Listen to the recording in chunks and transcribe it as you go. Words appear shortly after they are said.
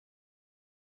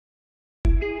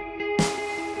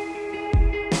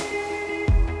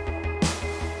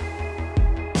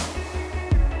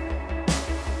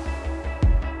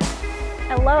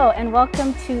Hello and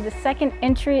welcome to the second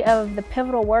entry of the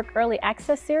Pivotal Work Early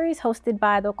Access Series hosted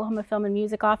by the Oklahoma Film and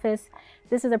Music Office.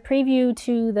 This is a preview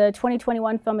to the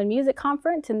 2021 Film and Music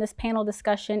Conference, and this panel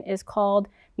discussion is called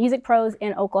Music Pros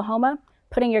in Oklahoma,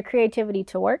 Putting Your Creativity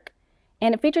to Work.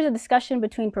 And it features a discussion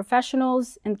between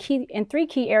professionals in three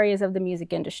key areas of the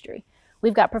music industry.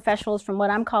 We've got professionals from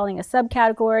what I'm calling a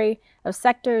subcategory of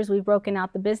sectors. We've broken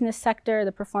out the business sector,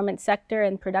 the performance sector,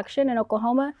 and production in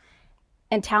Oklahoma,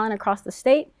 and talent across the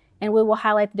state, and we will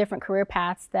highlight the different career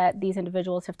paths that these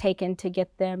individuals have taken to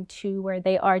get them to where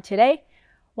they are today.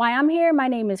 Why I'm here, my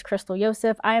name is Krystal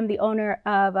Yoseph. I am the owner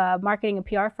of a marketing and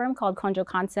PR firm called Konjo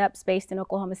Concepts based in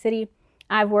Oklahoma City.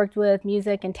 I've worked with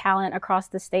music and talent across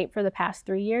the state for the past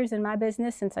 3 years in my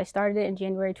business since I started it in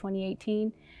January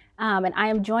 2018. And I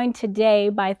am joined today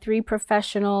by three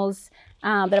professionals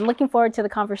that I'm looking forward to the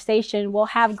conversation. We'll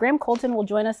have Graham Colton will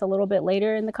join us a little bit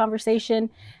later in the conversation.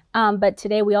 But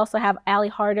today we also have Ali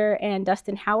Harter and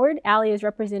Dustin Howard. Ali is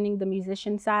representing the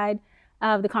musician side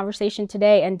of the conversation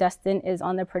today, and Dustin is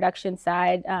on the production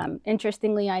side.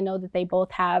 Interestingly, I know that they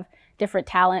both have different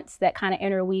talents that kind of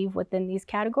interweave within these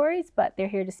categories, but they're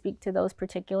here to speak to those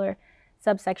particular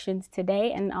subsections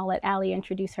today, and I'll let Ali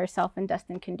introduce herself and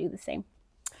Dustin can do the same.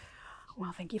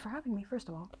 Well, thank you for having me, first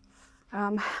of all.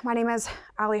 My name is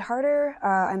Ali Harter.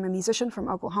 I'm a musician from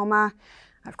Oklahoma.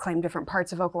 I've claimed different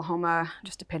parts of Oklahoma,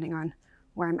 just depending on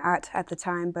where I'm at the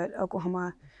time, but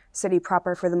Oklahoma City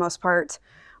proper for the most part.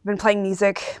 I've been playing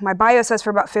music. My bio says for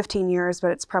about 15 years,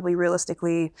 but it's probably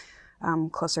realistically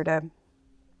closer to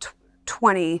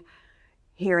 20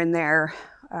 here and there,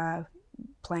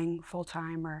 playing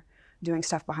full-time or doing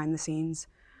stuff behind the scenes.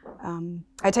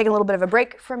 I've taken a little bit of a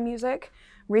break from music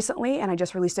recently, and I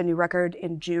just released a new record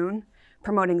in June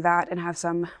promoting that, and have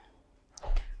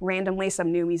randomly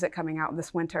some new music coming out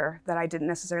this winter that I didn't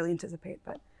necessarily anticipate,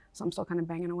 but so I'm still kind of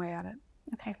banging away at it.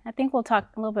 Okay, I think we'll talk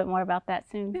a little bit more about that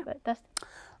soon, Yeah. but Dustin?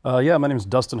 Yeah, my name is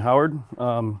Dustin Howard.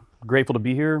 Grateful to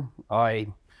be here. I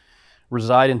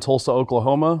reside in Tulsa,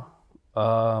 Oklahoma.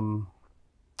 I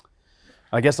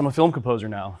guess I'm a film composer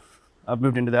now. I've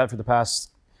moved into that for the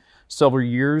past several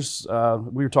years.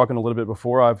 We were talking a little bit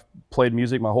before. I've played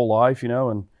music my whole life,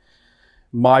 and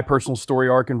my personal story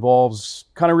arc involves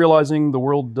kind of realizing the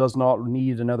world does not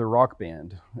need another rock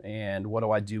band. And what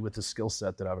do I do with the skill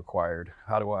set that I've acquired?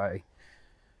 How do I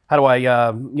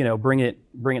bring it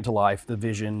to life, the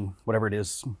vision, whatever it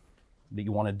is that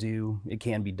you want to do. It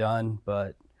can be done,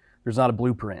 but there's not a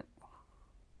blueprint.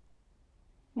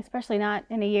 Especially not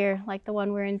in a year like the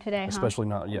one we're in today, Especially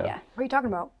not, yeah. What are you talking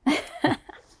about?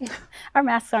 Our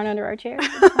masks aren't under our chairs.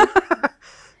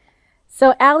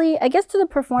 So Ali, I guess to the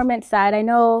performance side, I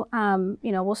know,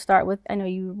 we'll start with, I know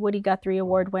you Woody Guthrie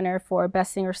Award winner for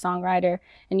Best Singer-Songwriter,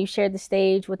 and you shared the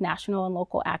stage with national and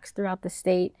local acts throughout the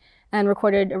state and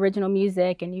recorded original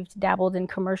music, and you've dabbled in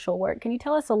commercial work. Can you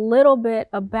tell us a little bit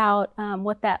about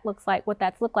what that's looked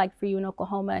like for you in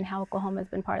Oklahoma and how Oklahoma has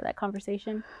been part of that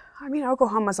conversation? I mean,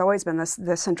 Oklahoma's always been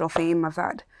the central theme of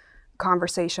that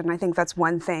conversation. I think that's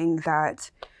one thing that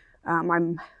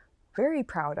I'm very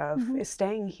proud of, is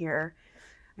staying here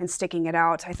and sticking it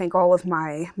out. I think all of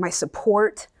my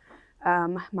support,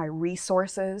 my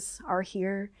resources are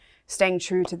here, staying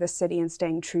true to the city and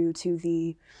staying true to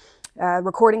the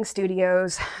recording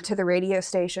studios, to the radio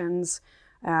stations,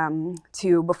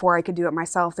 to, before I could do it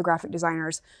myself, the graphic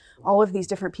designers, all of these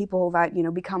different people that,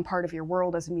 become part of your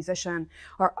world as a musician,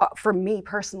 or for me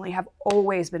personally, have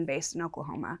always been based in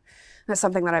Oklahoma. That's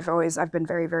something that I've been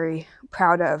very, very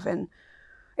proud of, and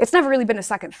it's never really been a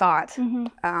second thought.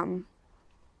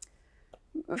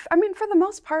 I mean, for the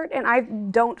most part, and I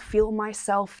don't feel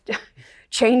myself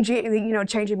changing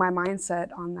my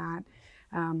mindset on that.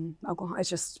 Oklahoma,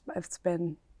 it's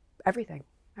been everything.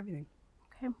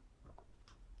 Okay.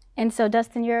 And so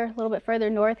Dustin, you're a little bit further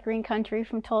north, Green Country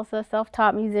from Tulsa,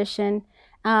 self-taught musician,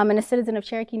 and a citizen of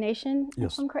Cherokee Nation.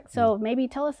 Yes. If I'm correct. So maybe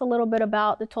tell us a little bit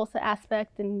about the Tulsa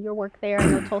aspect and your work there. I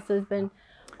know Tulsa has been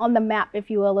on the map, if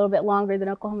you will, a little bit longer than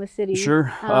Oklahoma City.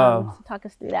 Sure. So talk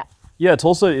us through that. Yeah,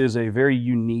 Tulsa is a very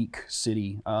unique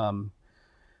city.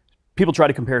 People try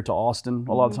to compare it to Austin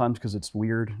a lot of times because it's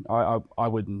weird. I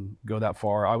wouldn't go that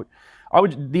far. I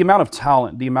would. The amount of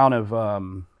talent, the amount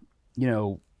of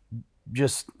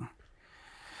just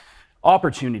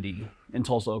opportunity in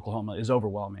Tulsa, Oklahoma is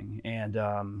overwhelming. And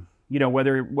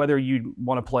whether you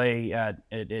want to play at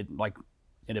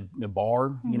a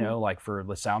bar, like for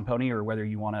the Sound Pony, or whether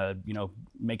you want to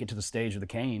make it to the stage of the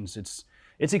Canes, it's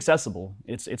accessible.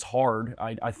 It's hard,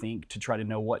 I think, to try to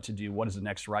know what to do. What is the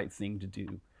next right thing to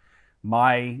do?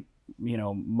 My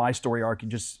story arc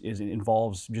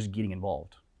involves just getting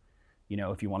involved. You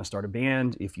know, if you want to start a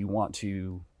band, if you want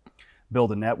to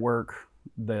build a network,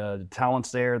 the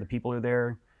talent's there, the people are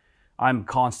there. I'm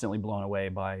constantly blown away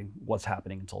by what's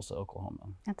happening in Tulsa, Oklahoma.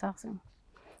 That's awesome.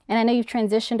 And I know you've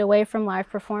transitioned away from live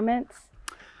performance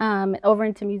over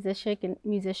into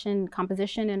musician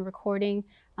composition and recording.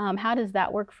 How does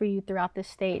that work for you throughout the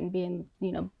state and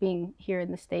being here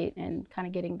in the state and kind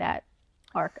of getting that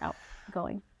arc out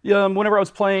going? Yeah, whenever I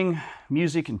was playing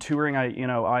music and touring,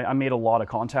 I made a lot of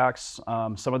contacts.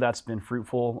 Some of that's been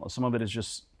fruitful. Some of it is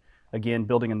just, again,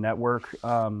 building a network.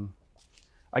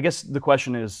 I guess the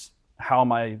question is, how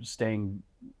am I staying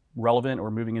relevant or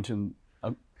moving into,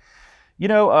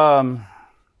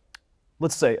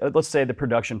 let's say the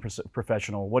production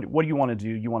professional. What do you want to do?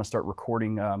 You want to start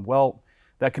recording? Well,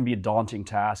 that can be a daunting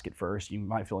task at first. You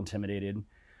might feel intimidated.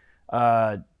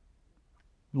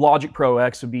 Logic Pro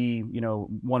X would be,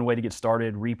 one way to get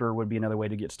started. Reaper would be another way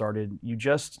to get started. You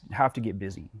just have to get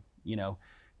busy.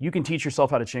 You can teach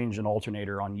yourself how to change an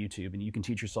alternator on YouTube, and you can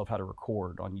teach yourself how to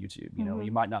record on YouTube.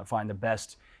 You might not find the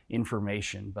best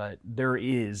information, but there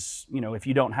is, if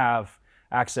you don't have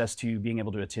access to being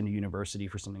able to attend a university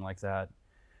for something like that,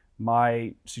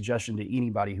 my suggestion to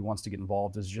anybody who wants to get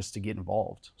involved is just to get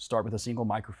involved. Start with a single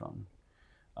microphone.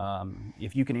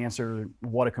 If you can answer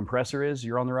what a compressor is,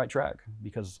 you're on the right track,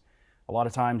 because a lot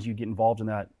of times you get involved in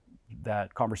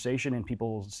that conversation and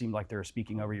people seem like they're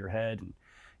speaking over your head, and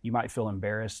you might feel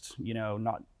embarrassed.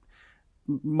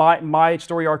 My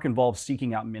story arc involves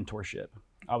seeking out mentorship.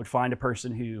 I would find a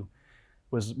person who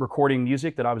was recording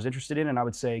music that I was interested in, and I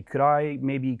would say, could I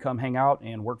maybe come hang out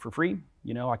and work for free?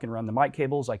 I can run the mic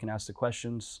cables, I can ask the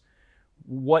questions.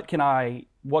 What can I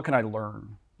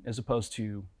learn, as opposed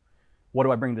to what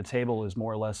do I bring to the table is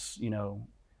more or less,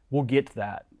 we'll get to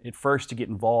that. At first, to get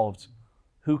involved,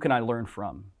 who can I learn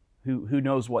from? Who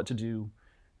knows what to do,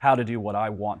 how to do what I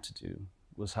want to do,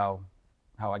 was how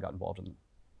I got involved in it.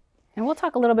 And we'll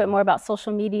talk a little bit more about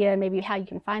social media and maybe how you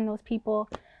can find those people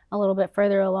a little bit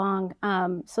further along.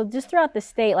 So just throughout the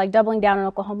state, like doubling down in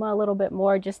Oklahoma a little bit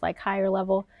more, just like higher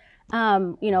level.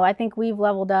 I think we've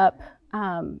leveled up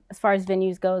as far as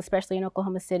venues go, especially in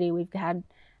Oklahoma City. We've had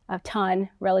a ton,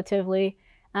 relatively,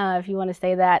 if you want to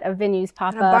say that, of venues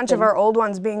pop up. A bunch of our old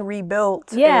ones being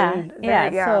rebuilt. Yeah.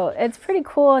 So it's pretty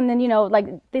cool. And then,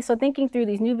 so thinking through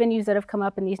these new venues that have come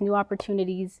up and these new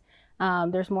opportunities,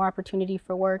 there's more opportunity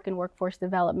for work and workforce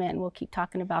development, and we'll keep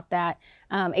talking about that.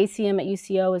 ACM at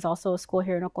UCO is also a school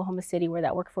here in Oklahoma City where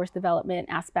that workforce development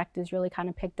aspect is really kind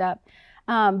of picked up.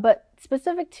 But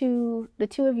specific to the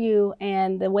two of you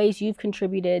and the ways you've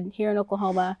contributed here in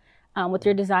Oklahoma with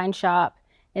your design shop,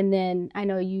 and then I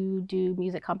know you do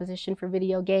music composition for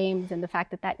video games, and the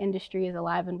fact that that industry is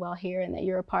alive and well here and that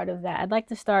you're a part of that. I'd like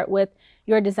to start with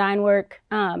your design work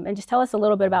and just tell us a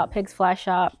little bit about Pig's Fly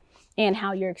Shop and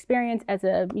how your experience as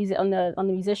on the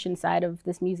musician side of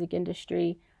this music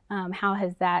industry, how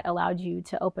has that allowed you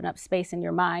to open up space in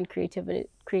your mind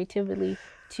creatively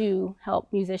to help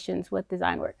musicians with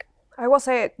design work? I will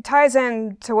say it ties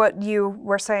in to what you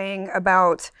were saying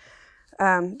about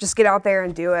just get out there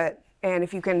and do it. And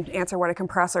if you can answer what a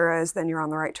compressor is, then you're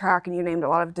on the right track. And you named a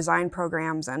lot of design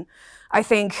programs. And I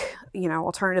think,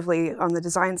 alternatively, on the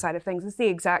design side of things, it's the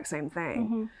exact same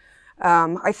thing.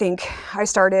 I think I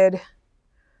started,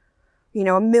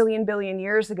 a million billion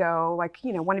years ago,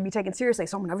 want to be taken seriously.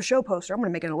 So I'm going to have a show poster. I'm going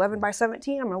to make an 11 by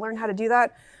 17. I'm going to learn how to do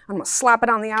that. I'm going to slap it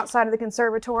on the outside of the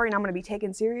conservatory, and I'm going to be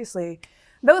taken seriously.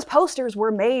 Those posters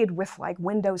were made with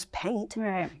Windows Paint,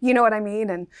 right? You know what I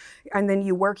mean? And then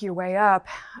you work your way up.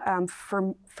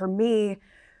 For me,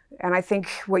 and I think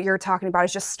what you're talking about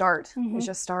is just start. Is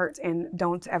just start, and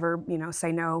don't ever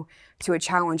say no to a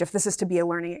challenge if this is to be a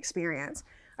learning experience.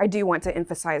 I do want to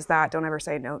emphasize that. Don't ever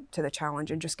say no to the challenge,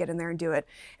 and just get in there and do it.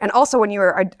 And also, when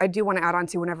I do want to add on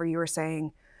to whenever you were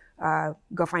saying,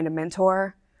 go find a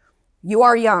mentor. You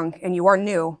are young and you are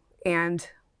new, and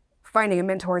finding a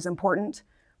mentor is important.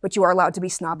 But you are allowed to be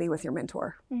snobby with your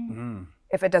mentor.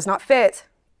 If it does not fit,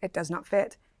 it does not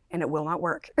fit, and it will not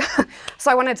work.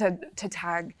 So I wanted to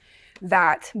tag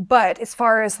that. But as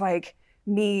far as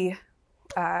me,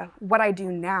 what I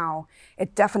do now,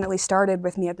 it definitely started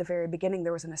with me at the very beginning.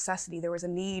 There was a necessity, there was a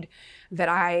need that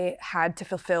I had to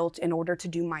fulfill in order to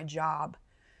do my job.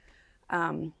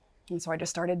 And so I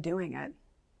just started doing it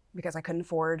because I couldn't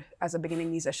afford, as a beginning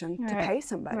musician, to pay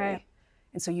somebody. Right.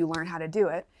 And so you learn how to do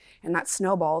it, and that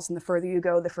snowballs. And the further you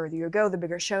go, the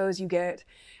bigger shows you get.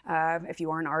 If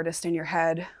you are an artist in your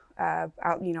head, a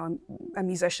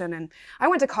musician. And I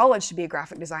went to college to be a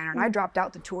graphic designer, and I dropped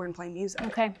out to tour and play music.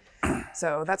 Okay.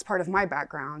 So that's part of my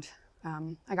background.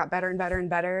 I got better and better and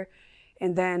better.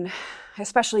 And then,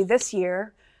 especially this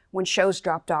year, when shows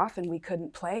dropped off and we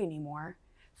couldn't play anymore,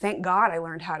 thank God I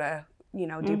learned how to, you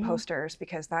know, do posters,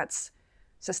 because that's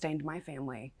sustained my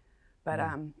family. But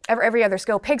every other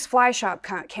skill, Pig's Fly Shop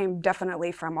came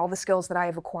definitely from all the skills that I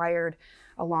have acquired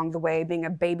along the way, being a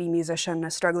baby musician,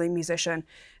 a struggling musician,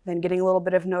 then getting a little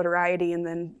bit of notoriety, and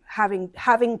then having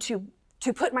to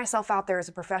put myself out there as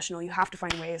a professional. You have to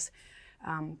find ways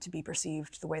to be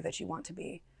perceived the way that you want to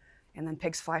be. And then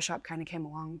Pig's Fly Shop kind of came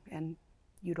along and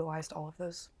utilized all of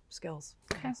those skills.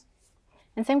 Okay.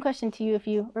 And same question to you if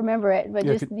you remember it, but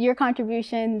just your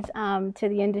contributions to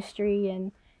the industry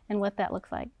and what that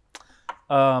looks like.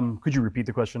 Could you repeat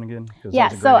the question again? Yeah,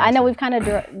 so I know we've kind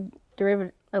of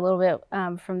derived a little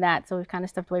bit from that, so we've kind of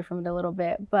stepped away from it a little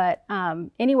bit, but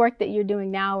any work that you're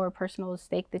doing now or personal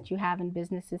stake that you have in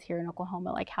businesses here in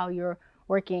Oklahoma, like how you're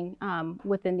working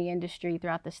within the industry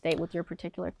throughout the state with your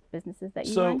particular businesses that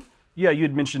you run? Yeah, you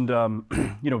had mentioned,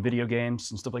 you know, video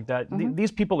games and stuff like that.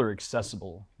 These people are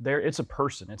accessible. It's a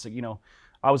person. It's a, you know,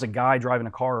 I was a guy driving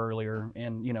a car earlier,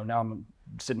 and you know, now I'm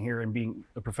sitting here and being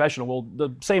a professional. Well,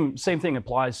 the same thing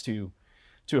applies to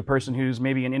a person who's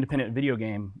maybe an independent video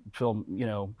game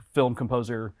film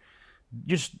composer.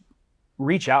 Just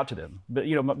reach out to them. But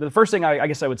you know, the first thing I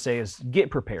guess I would say is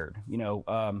get prepared. You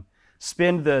know,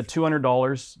 spend the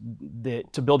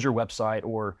 $200 to build your website,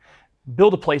 or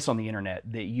build a place on the internet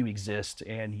that you exist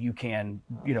and you can,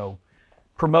 you know,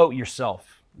 promote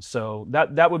yourself. So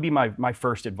that would be my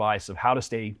first advice of how to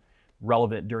stay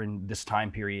relevant during this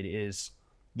time period is,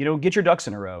 you know, get your ducks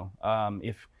in a row.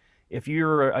 If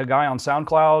you're a guy on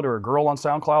SoundCloud or a girl on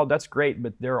SoundCloud, that's great,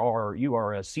 but you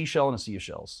are a seashell in a sea of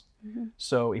shells.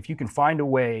 So if you can find a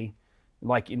way,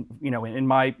 like in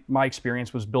my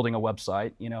experience was building a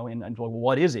website, you know, and well,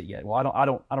 what is it yet? Well, I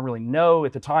don't really know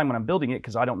at the time when I'm building it,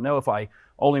 because I don't know if I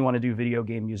only want to do video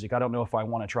game music. I don't know if I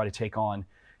want to try to take on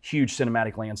huge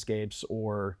cinematic landscapes,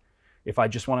 or if I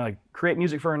just want to create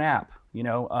music for an app, you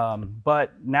know.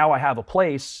 But now I have a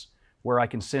place where I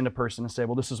can send a person and say,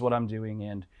 well, this is what I'm doing,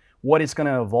 and what it's going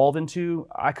to evolve into,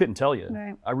 I couldn't tell you.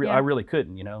 Right. I really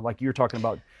couldn't, you know, like you were talking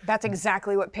about. That's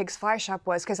exactly what Pig's Fly Shop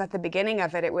was, because at the beginning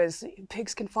of it, it was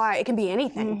pigs can fly. It can be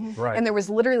anything. Right. And there was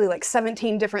literally like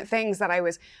 17 different things that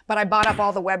but I bought up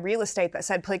all the web real estate that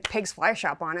said Pig's Fly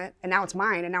Shop on it, and now it's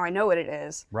mine, and now I know what it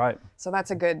is. Right. So that's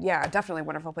a good, definitely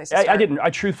wonderful place to start. I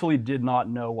truthfully did not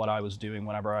know what I was doing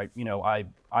whenever I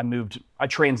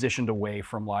transitioned away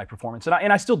from live performance,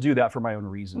 and I still do that for my own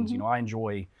reasons. You know, I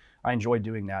enjoy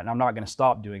doing that, and I'm not going to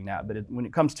stop doing that. But when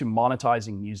it comes to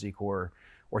monetizing music or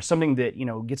something that, you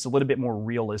know, gets a little bit more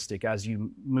realistic as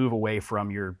you move away from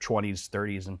your 20s,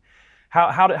 30s, and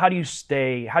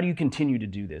how do you continue to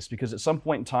do this? Because at some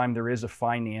point in time there is a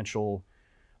financial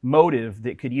motive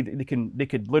that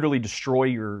could literally destroy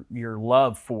your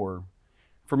love for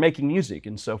making music.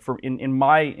 And so in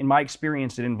my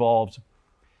experience, it involved,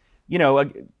 you know,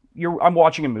 I'm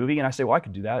watching a movie and I say, well, I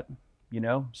could do that, you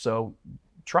know, so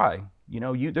try. You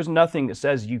know, there's nothing that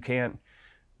says you can't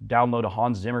download a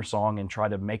Hans Zimmer song and try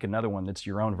to make another one that's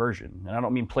your own version. And I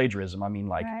don't mean plagiarism. I mean,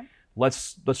 like,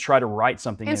 let's try to write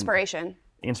something. Inspiration,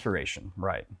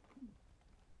 right.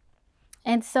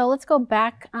 And so let's go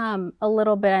back a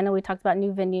little bit. I know we talked about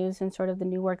new venues and sort of the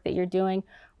new work that you're doing.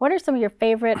 What are some of your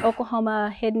favorite Oklahoma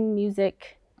hidden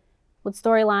music with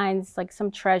storylines, like some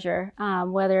treasure,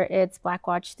 whether it's Black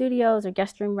Watch Studios or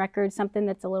Guest Room Records, something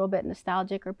that's a little bit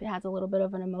nostalgic or has a little bit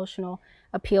of an emotional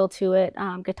appeal to it,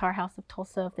 Guitar House of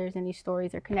Tulsa, if there's any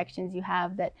stories or connections you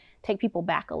have that take people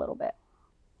back a little bit.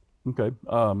 Okay.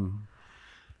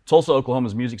 Tulsa,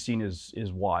 Oklahoma's music scene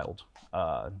is wild.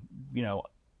 You know,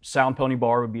 Sound Pony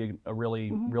Bar would be a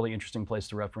really, really interesting place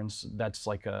to reference. That's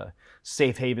like a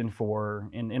safe haven for,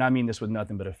 and I mean this with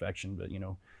nothing but affection, but, you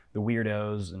know, the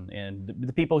weirdos and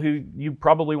the people who you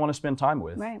probably want to spend time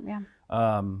with. Right, yeah.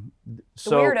 The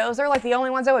weirdos, they're like the only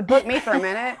ones that would book me for a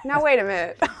minute. Now, wait a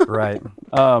minute. Right.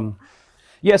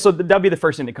 Yeah, so that'd be the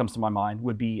first thing that comes to my mind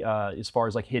would be as far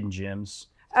as like hidden gems.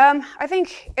 I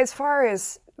think as far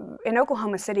as in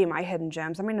Oklahoma City, my hidden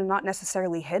gems, I mean, they're not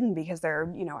necessarily hidden because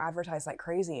they're, you know, advertised like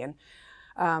crazy. And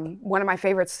one of my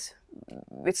favorites,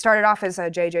 it started off as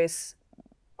JJ's,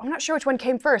 I'm not sure which one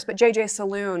came first, but JJ's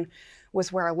Saloon was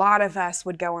where a lot of us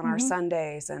would go on our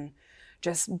Sundays and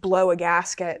just blow a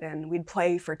gasket, and we'd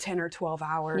play for 10 or 12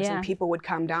 hours, and people would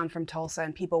come down from Tulsa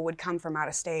and people would come from out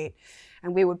of state,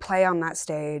 and we would play on that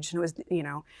stage. And it was, you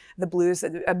know, the blues,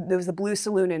 there was the Blues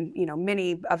Saloon and, you know,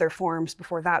 many other forms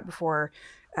before that, before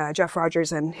Jeff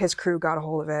Rogers and his crew got a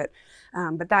hold of it.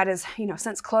 But that is, you know,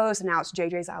 since closed, and now it's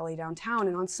JJ's Alley downtown.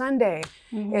 And on Sunday,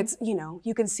 it's, you know,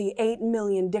 you can see 8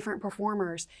 million different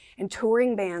performers and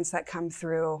touring bands that come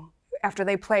through after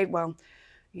they played, well,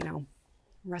 you know,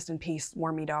 rest in peace,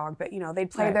 Wormy Dog, but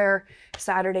they'd play there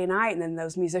Saturday night, and then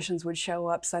those musicians would show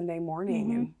up Sunday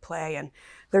morning and play. And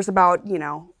there's about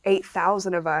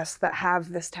 8,000 of us that have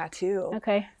this tattoo,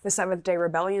 the Seventh Day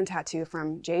Rebellion tattoo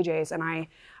from JJ's, and I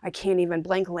can't even.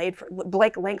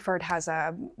 Blake Langford has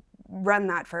run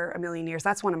that for a million years.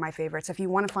 That's one of my favorites. If you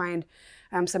want to find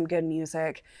some good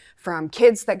music from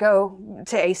kids that go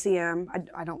to ACM,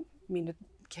 I don't mean to.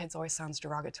 Kids always sounds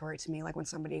derogatory to me, like when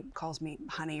somebody calls me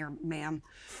honey or ma'am.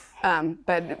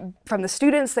 But from the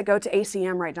students that go to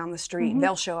ACM right down the street,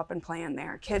 they'll show up and play in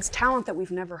there. Kids, talent that we've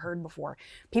never heard before.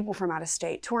 People from out of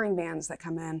state, touring bands that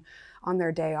come in on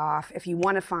their day off. If you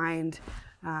want to find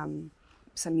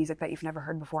some music that you've never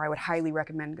heard before, I would highly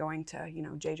recommend going to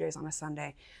JJ's on a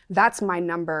Sunday. That's my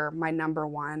number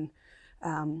one.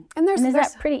 And is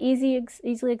that pretty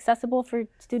easily accessible for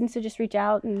students to just reach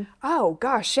out and? Oh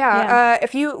gosh, yeah.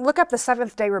 If you look up the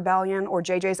Seventh Day Rebellion or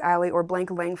JJ's Alley or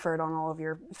Blake Langford on all of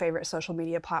your favorite social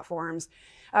media platforms,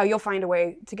 you'll find a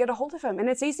way to get a hold of him. And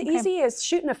it's easy as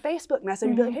shooting a Facebook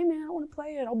message, be like, hey man, I want to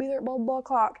play it. I'll be there at blah, blah, blah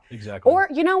o'clock. Exactly. Or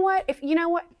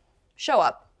show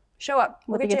up.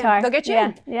 With the guitar. They'll get you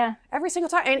in. Yeah. Every single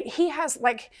time. And he has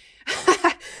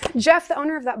Jeff, the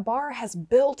owner of that bar, has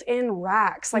built-in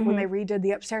racks, when they redid the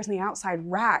upstairs and the outside,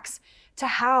 racks to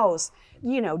house,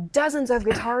 dozens of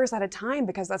guitars at a time,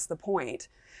 because that's the point,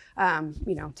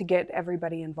 to get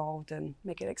everybody involved and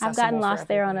make it accessible. I've gotten lost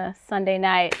there on a Sunday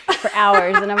night for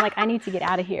hours, and I'm like, I need to get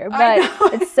out of here. But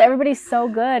everybody's so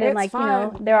good, and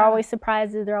they're always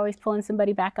surprised. They're always pulling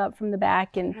somebody back up from the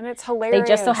back, and it's hilarious. They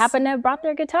just so happen to have brought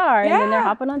their guitar, and then they're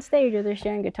hopping on stage or they're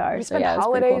sharing guitars. We spend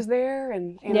holidays there,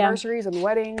 and anniversaries and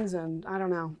weddings, and I don't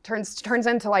know, turns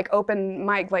into open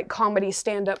mic, comedy,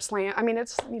 stand-up, slam. I mean,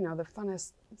 it's the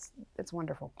funnest. It's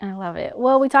wonderful. I love it.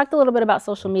 Well, we talked a little bit about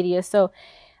social media, so.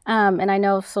 And I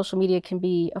know social media can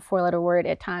be a four-letter word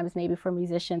at times, maybe for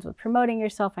musicians with promoting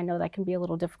yourself. I know that can be a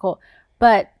little difficult.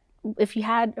 But if you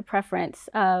had a preference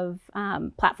of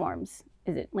platforms,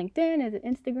 is it LinkedIn? Is it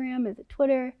Instagram? Is it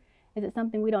Twitter? Is it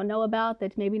something we don't know about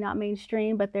that's maybe not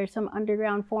mainstream, but there's some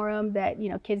underground forum that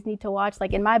kids need to watch?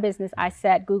 Like in my business, I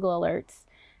set Google alerts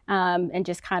and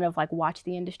just kind of watch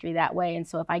the industry that way. And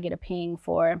so if I get a ping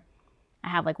I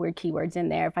have weird keywords in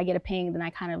there. If I get a ping, then I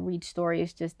kind of read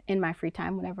stories just in my free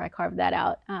time whenever I carve that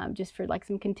out, just for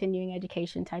some continuing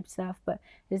education type stuff. But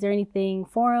is there anything,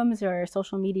 forums or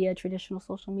social media, traditional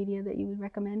social media, that you would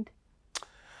recommend?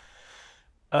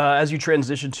 As you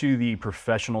transition to the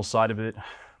professional side of it,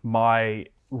 my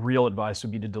real advice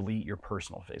would be to delete your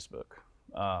personal Facebook,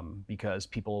 because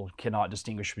people cannot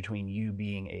distinguish between you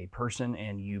being a person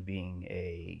and you being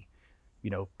a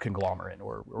conglomerate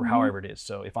or however it is.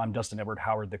 So if I'm Dustin Edward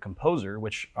Howard, the composer,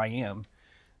 which I am,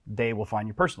 they will find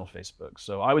your personal Facebook.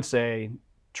 So I would say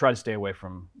try to stay away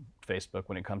from Facebook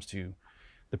when it comes to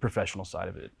the professional side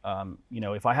of it.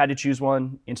 If I had to choose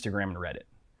one, Instagram and Reddit.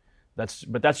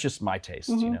 That's just my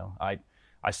taste.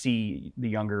 I see the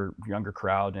younger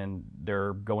crowd and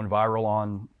they're going viral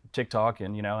on TikTok,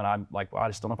 and I'm like, well, I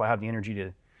just don't know if I have the energy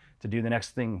to do the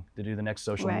next thing, to do the next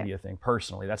social media thing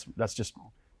personally. That's just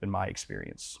been my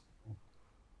experience.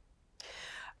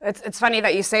 It's funny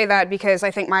that you say that, because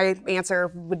I think my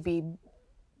answer would be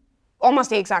almost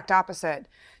the exact opposite.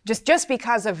 Just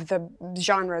because of the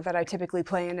genre that I typically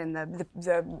play in and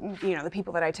the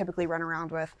people that I typically run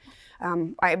around with.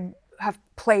 I have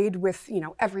played with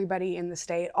everybody in the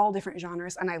state, all different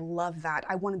genres, and I love that.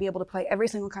 I want to be able to play every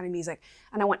single kind of music,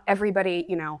 and I want everybody,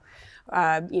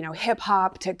 hip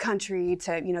hop to country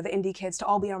to the indie kids to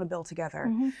all be on a bill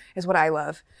together, is what I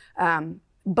love.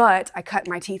 But I cut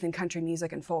my teeth in country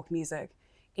music and folk music,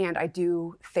 and I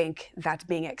do think that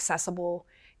being accessible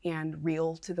and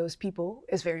real to those people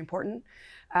is very important.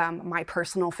 My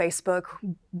personal Facebook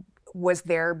was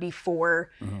there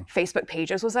before Facebook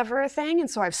pages was ever a thing. And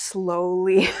so I've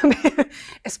slowly,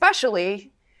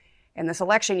 especially in this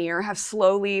election year, have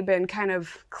slowly been kind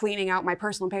of cleaning out my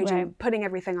personal page and putting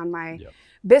everything on my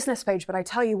business page. But I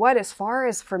tell you what, as far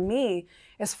as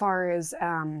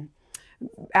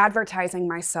advertising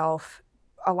myself,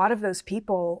 a lot of those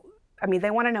people, I mean,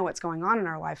 they want to know what's going on in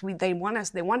our life. They don't want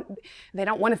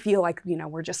to feel like,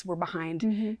 we're behind,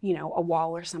 a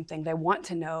wall or something. They want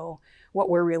to know what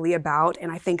we're really about.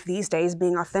 And I think these days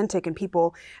being authentic and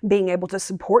people being able to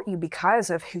support you because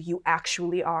of who you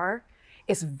actually are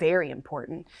is very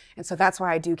important. And so that's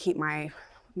why I do keep my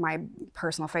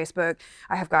personal Facebook.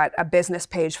 I have got a business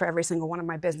page for every single one of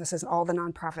my businesses, all the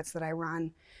nonprofits that I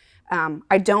run.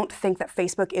 I don't think that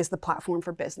Facebook is the platform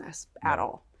for business at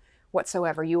all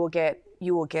whatsoever. You will get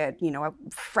you will get, you know, a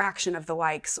fraction of the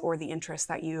likes or the interest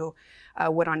that you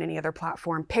would on any other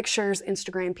platform. Pictures,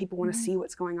 Instagram, people want to see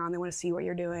what's going on. They want to see what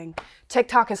you're doing.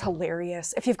 TikTok is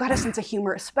hilarious. If you've got a sense of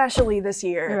humor, especially this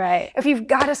year, Right. if you've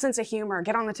got a sense of humor,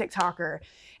 get on the TikToker.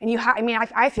 And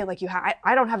I feel like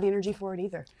I don't have the energy for it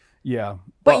either. Yeah.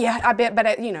 But Well, yeah, I bet,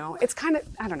 but you know, it's kind of,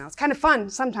 I don't know, it's kind of fun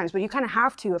sometimes, but you kind of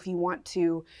have to if you want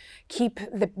to keep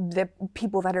the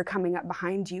people that are coming up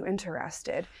behind you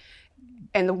interested.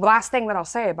 And the last thing that I'll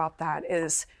say about that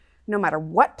is no matter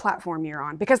what platform you're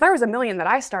on, because there was a million that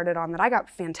I started on that I got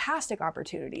fantastic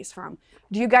opportunities from.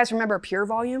 Do you guys remember Pure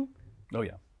Volume? oh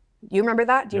yeah. You remember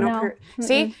that? Do you know No. Pure?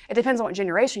 See, it depends on what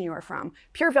generation you are from.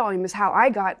 Pure Volume is how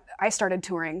I started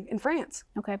touring in France.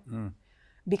 Okay.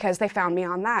 Because they found me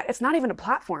on that. It's not even a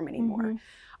platform anymore.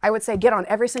 I would say get on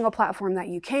every single platform that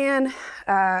you can.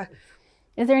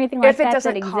 Is there anything like If it that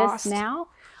doesn't exists cost- now?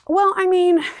 Well, I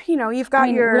mean, you know, you've got I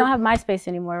mean, your. we don't have MySpace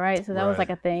anymore, right? So that was Right.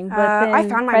 like a thing. But I then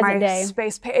found my present day.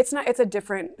 MySpace page. It's a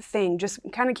different thing. Just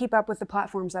kind of keep up with the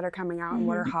platforms that are coming out and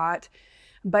what are hot.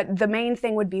 But the main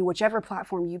thing would be whichever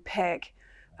platform you pick,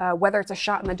 whether it's a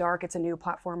shot in the dark, it's a new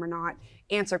platform or not,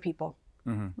 answer people.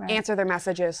 Right. Answer their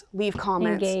messages, leave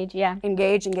comments. Engage, yeah.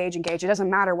 Engage. It doesn't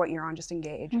matter what you're on, just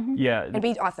engage. Yeah. And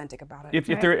be authentic about it.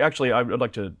 If there actually, I would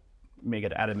like to make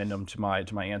it addendum to my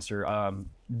answer.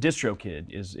 DistroKid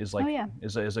is like Oh, yeah.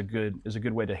 is a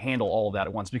good way to handle all of that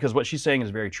at once, because what she's saying is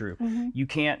very true. You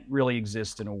can't really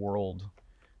exist in a world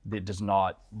that does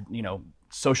not, you know,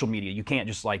 social media. You can't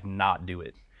just like not do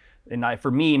it. And for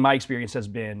me, my experience has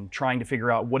been trying to figure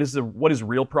out what is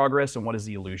real progress and what is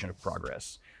the illusion of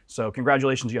progress. So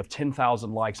congratulations, you have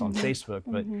 10,000 likes on Facebook,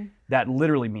 but that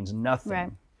literally means nothing.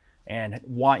 Right. And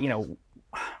why, you know,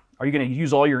 are you going to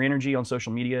use all your energy on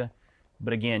social media?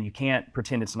 But again, you can't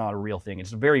pretend it's not a real thing.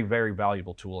 It's a very, very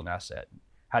valuable tool and asset.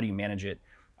 How do you manage it?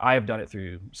 I have done it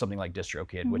through something like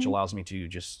DistroKid, which allows me to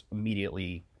just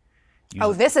immediately use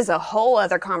Oh, it. this is a whole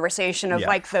other conversation of Yeah.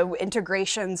 like the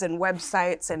integrations and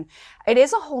websites, and it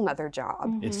is a whole nother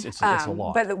job. It's a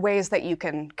lot. But the ways that you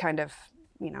can kind of,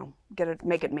 you know,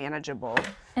 make it manageable.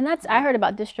 And I heard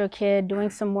about DistroKid doing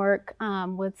some work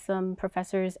with some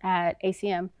professors at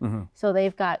ACM. So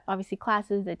they've got obviously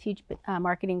classes that teach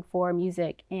marketing for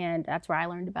music, and that's where I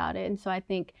learned about it. And so I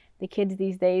think the kids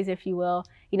these days, if you will,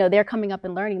 you know, they're coming up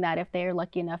and learning that if they're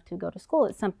lucky enough to go to school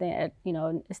at something at, you know,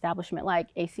 an establishment like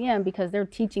ACM, because they're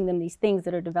teaching them these things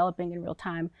that are developing in real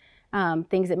time.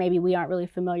 Things that maybe we aren't really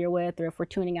familiar with, or if we're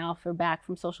tuning out or back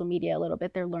from social media a little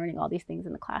bit, they're learning all these things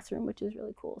in the classroom, which is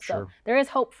really cool. So there is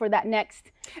hope for that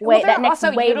next Well, wave. they're That next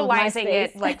also wave utilizing of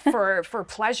MySpace. it like for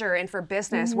pleasure and for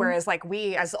business, whereas like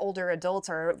we as older adults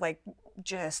are like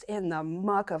just in the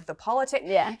muck of the politics.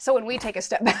 Yeah. So when we take a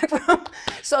step back from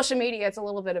social media, it's a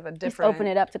little bit of a Just different. open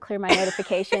it up to clear my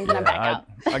notifications and I'm back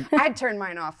out. I'd turn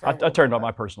mine off. For a I little turned bit. on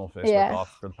my personal Facebook Yeah.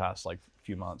 off for the past like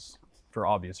few months for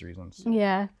obvious reasons.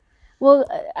 Yeah. Well,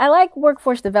 I like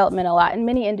workforce development a lot in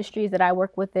many industries that I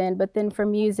work within, but then for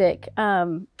music,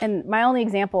 and my only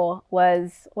example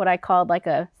was what I called like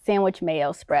a sandwich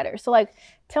mayo spreader. So like,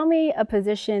 tell me a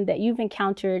position that you've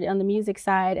encountered on the music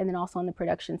side and then also on the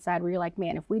production side where you're like,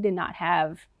 man, if we did not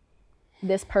have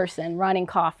this person running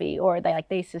coffee, or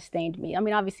they sustained me. I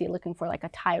mean, obviously looking for like a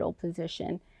title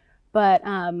position. But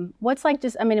what's like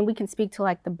just, I mean, and we can speak to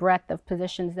like the breadth of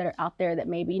positions that are out there that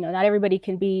maybe, you know, not everybody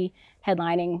can be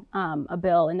headlining a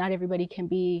bill, and not everybody can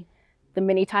be the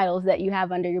many titles that you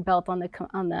have under your belt on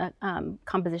the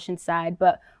composition side.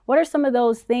 But what are some of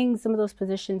those things, some of those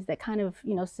positions that kind of,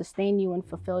 you know, sustain you and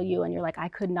fulfill you, and you're like, I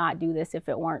could not do this if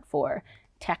it weren't for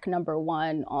tech number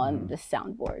one on the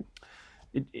soundboard?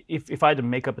 If I had to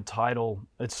make up a title,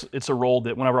 it's a role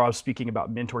that whenever I was speaking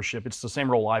about mentorship, it's the same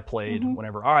role I played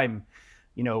whenever I'm,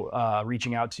 you know,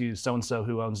 reaching out to so-and-so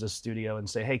who owns this studio and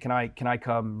say, hey, can I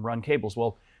come run cables?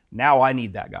 Well, now I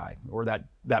need that guy or that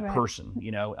Right. person,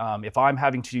 you know. If I'm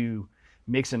having to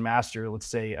mix and master, let's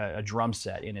say a drum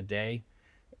set in a day,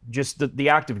 just the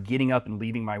act of getting up and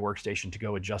leaving my workstation to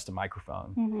go adjust a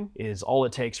microphone is all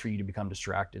it takes for you to become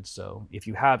distracted. So if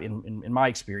you have, in my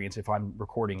experience, if I'm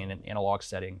recording in an analog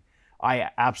setting,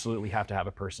 I absolutely have to have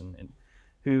a person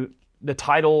who, the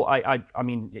title, I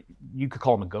mean, you could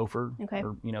call him a gopher, Okay.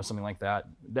 or, you know, something like that.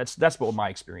 That's what my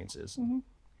experience is.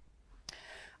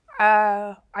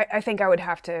 I think I would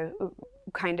have to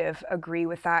kind of agree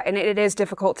with that. And it is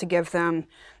difficult to give them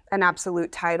an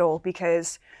absolute title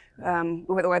because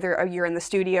whether you're in the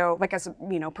studio, like as a,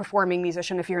 you know, performing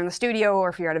musician, if you're in the studio or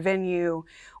if you're at a venue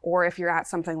or if you're at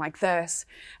something like this,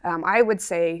 I would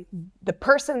say the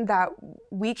person that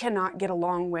we cannot get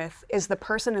along with is the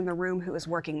person in the room who is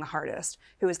working the hardest,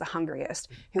 who is the hungriest,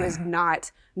 who is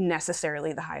not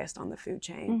necessarily the highest on the food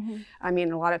chain. I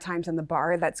mean, a lot of times in the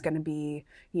bar, that's going to be,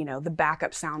 you know, the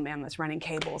backup sound man that's running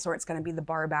cables, or it's going to be the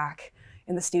bar back.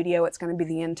 In the studio, it's going to be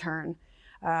the intern,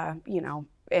 you know,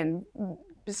 and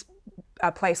just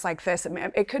a place like this,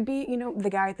 it could be, you know, the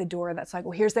guy at the door that's like,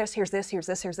 well, here's this, here's this, here's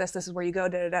this, here's this, this is where you go,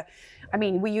 da, da, da. I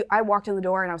mean, I walked in the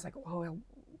door and I was like, oh,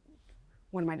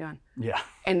 what am I doing? Yeah.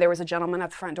 And there was a gentleman at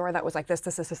the front door that was like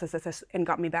this, and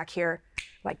got me back here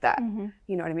like that.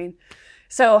 You know what I mean?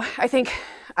 So I think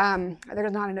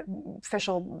there's not an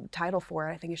official title for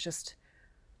it. I think it's just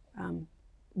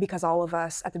because all of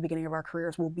us at the beginning of our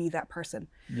careers will be that person.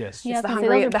 Yes. Yeah, it's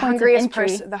the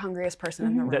hungriest person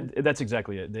in the room. That's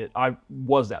exactly it. I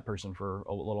was that person for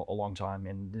a long time,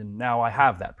 and now I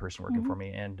have that person working for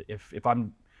me. And if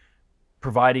I'm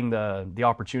providing the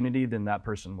opportunity, then that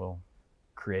person will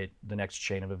create the next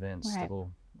chain of events that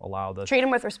will allow the... Treat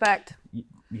them with respect.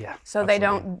 Yeah. So they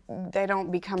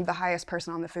don't become the highest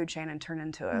person on the food chain and turn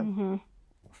into a...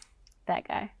 That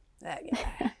guy. That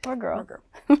guy. Or girl.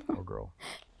 Or girl.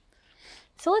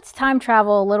 So let's time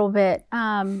travel a little bit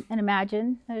and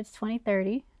imagine that it's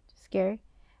 2030. Scary.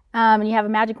 And you have a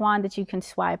magic wand that you can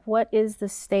swipe. What is the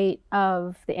state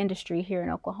of the industry here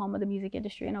in Oklahoma, the music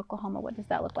industry in Oklahoma? What does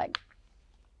that look like?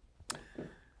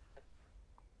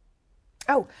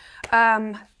 Oh,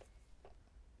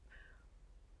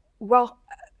 well,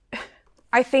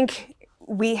 I think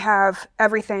we have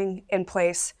everything in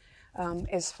place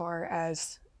as far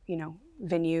as, you know,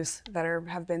 venues that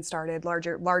have been started,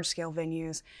 large scale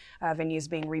venues, venues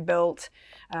being rebuilt.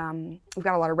 We've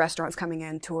got a lot of restaurants coming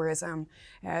in, tourism,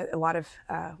 a lot of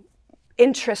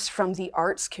interest from the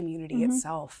arts community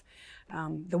itself.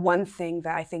 The one thing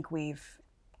that I think we've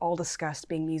all discussed,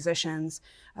 being musicians,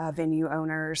 venue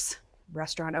owners,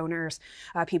 restaurant owners,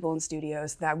 people in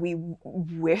studios, that we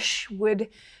wish would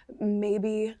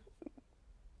maybe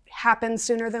happen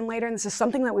sooner than later, and this is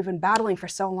something that we've been battling for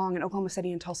so long in Oklahoma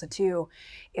City and Tulsa too,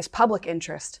 is public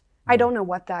interest. I don't know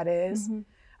what that is.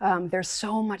 There's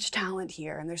so much talent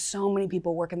here, and there's so many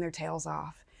people working their tails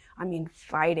off. I mean,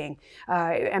 fighting.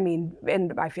 I mean,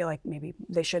 and I feel like maybe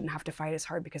they shouldn't have to fight as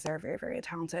hard because they're very, very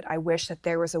talented. I wish that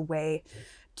there was a way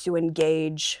to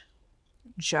engage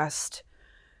just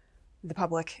the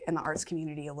public and the arts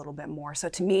community a little bit more. So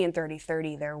to me, in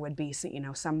 3030, there would be, you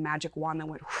know, some magic wand that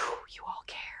went, whew, you all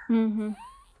care.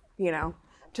 You know,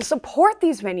 to support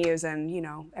these venues and, you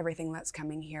know, everything that's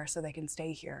coming here so they can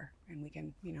stay here and we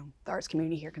can, you know, the arts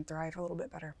community here can thrive a little bit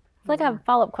better. I feel like I have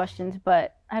follow-up questions,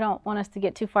 but I don't want us to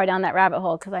get too far down that rabbit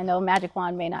hole because I know magic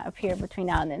wand may not appear between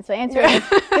now and then. So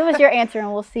give us your answer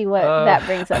and we'll see what that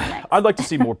brings up next. I'd like to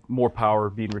see more power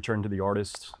being returned to the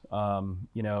artist.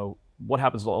 You know, what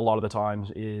happens a lot of the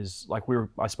times is, like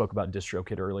I spoke about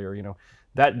DistroKid earlier, you know,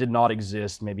 that did not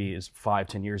exist maybe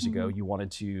 5-10 years ago. You wanted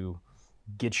to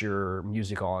get your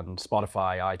music on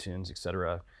Spotify, iTunes,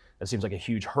 etc. That seems like a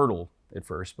huge hurdle at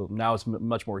first, but now it's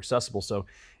much more accessible. So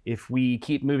if we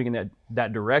keep moving in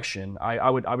that direction, I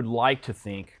would like to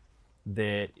think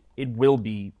that it will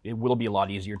be a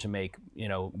lot easier to make, you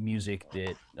know, music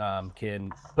that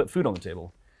can put food on the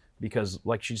table. Because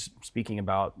like she's speaking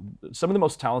about, some of the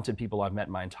most talented people I've met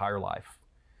in my entire life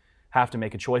have to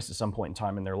make a choice at some point in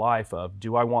time in their life of,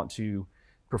 do I want to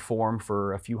perform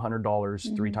for a few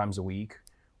 $100s 3 times a week,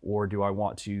 or do I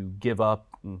want to give up?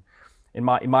 And in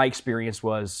my experience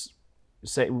was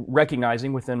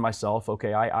recognizing within myself,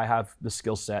 okay, I have the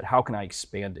skill set, how can I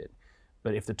expand it?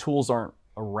 But if the tools aren't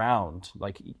around,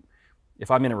 like if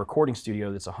I'm in a recording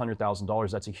studio that's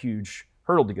 $100,000, that's a huge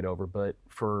hurdle to get over. But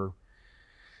for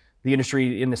the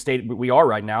industry in the state we are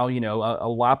right now, you know, a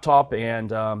laptop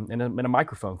and a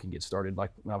microphone can get started,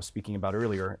 like I was speaking about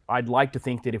earlier. I'd like to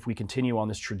think that if we continue on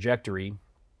this trajectory,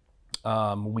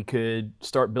 we could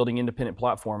start building independent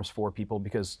platforms for people,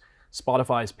 because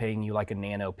Spotify is paying you like a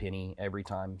nano penny every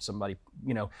time somebody,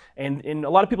 you know, and a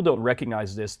lot of people don't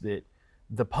recognize this, that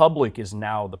the public is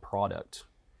now the product.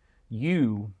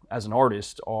 You, as an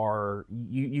artist,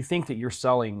 you think that you're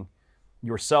selling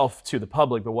yourself to the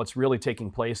public, but what's really taking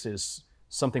place is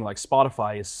something like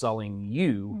Spotify is selling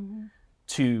you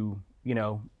to, you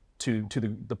know, to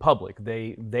the public.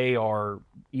 They are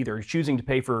either choosing to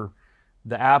pay for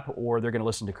the app or they're going to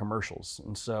listen to commercials.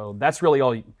 And so that's really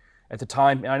all at the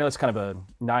time. And I know it's kind of a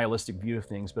nihilistic view of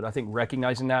things, but I think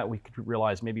recognizing that, we could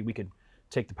realize maybe we could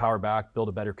take the power back, build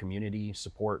a better community,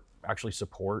 actually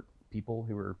support people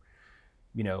who are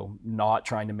you know, not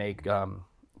trying to make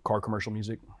car commercial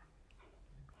music.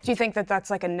 Do you think that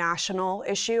that's like a national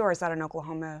issue, or is that in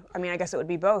Oklahoma? I mean, I guess it would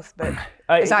be both, but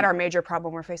is that our major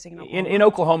problem we're facing in Oklahoma? In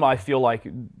Oklahoma, I feel like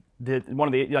one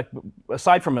of the, like,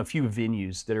 aside from a few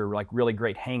venues that are like really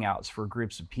great hangouts for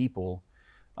groups of people,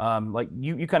 like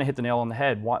you kind of hit the nail on the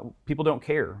head. People don't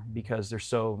care because they're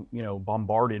so, you know,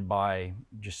 bombarded by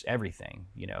just everything,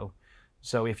 you know.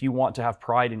 So if you want to have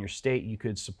pride in your state, you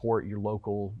could support your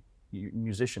local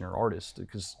musician or artist,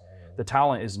 because the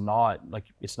talent is not like,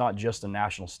 it's not just a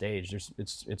national stage.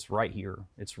 It's right here.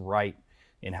 It's right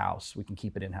in-house. We can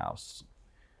keep it in-house.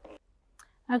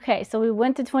 Okay, so we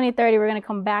went to 2030. We're going to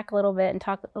come back a little bit and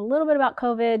talk a little bit about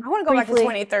COVID. I want to go briefly.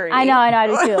 back to 2030. I know, I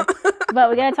do too. But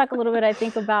we got to talk a little bit, I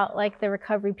think, about like the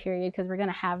recovery period, because we're going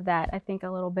to have that, I think, a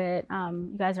little bit.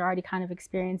 You guys are already kind of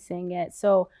experiencing it.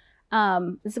 So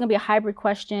this is going to be a hybrid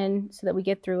question so that we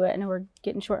get through it. I know we're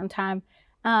getting short on time.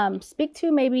 Speak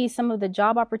to maybe some of the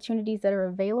job opportunities that are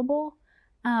available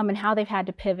and how they've had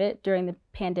to pivot during the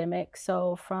pandemic.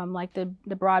 So from like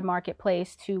the broad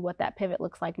marketplace to what that pivot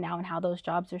looks like now and how those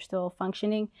jobs are still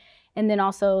functioning. And then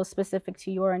also specific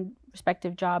to your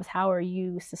respective jobs, how are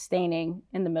you sustaining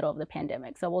in the middle of the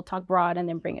pandemic? So we'll talk broad and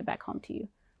then bring it back home to you.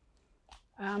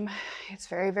 It's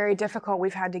very, very difficult.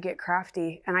 We've had to get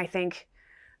crafty. And I think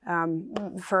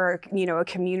for, you know, a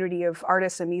community of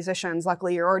artists and musicians,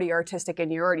 luckily you're already artistic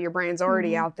and your brain's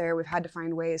already out there. We've had to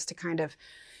find ways to kind of,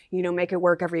 you know, make it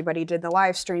work. Everybody did the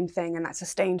live stream thing and that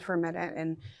sustained for a minute,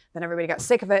 and then everybody got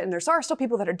sick of it. And there are still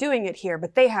people that are doing it here,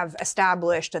 but they have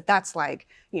established that that's like,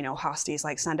 you know, Hosty's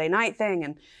like Sunday night thing.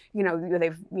 And, you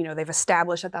know, they've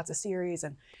established that that's a series.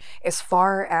 And as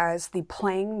far as the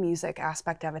playing music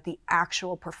aspect of it, the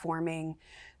actual performing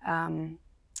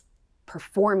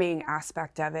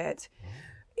aspect of it,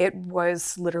 it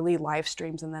was literally live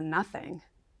streams and then nothing.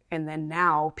 And then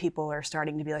now people are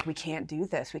starting to be like, we can't do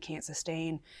this, we can't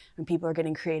sustain. And people are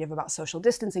getting creative about social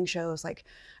distancing shows. Like,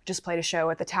 just played a show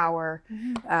at the Tower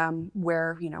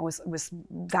where, you know, was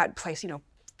that place, you know,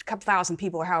 a couple thousand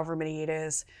people or however many it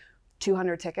is,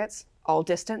 200 tickets, all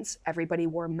distance. Everybody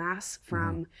wore masks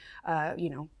from, you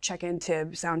know, check-in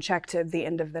to sound check to the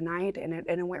end of the night, and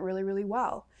it went really, really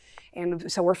well.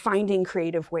 And so we're finding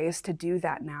creative ways to do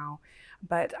that now.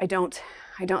 But I don't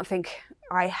think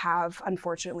I have,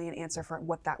 unfortunately, an answer for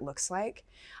what that looks like.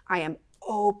 I am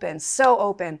open, so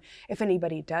open, if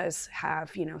anybody does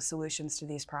have, you know, solutions to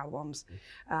these problems.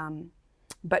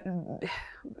 But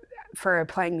for a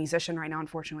playing musician right now,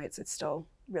 unfortunately, it's still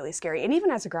really scary. And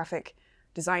even as a graphic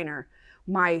designer,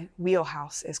 my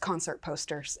wheelhouse is concert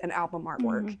posters and album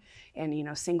artwork and, you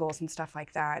know, singles and stuff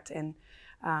like that. And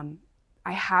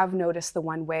I have noticed the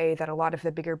one way that a lot of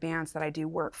the bigger bands that I do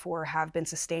work for have been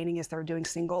sustaining is they're doing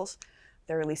singles.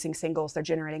 They're releasing singles, they're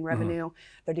generating revenue,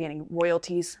 they're getting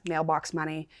royalties, mailbox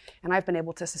money, and I've been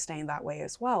able to sustain that way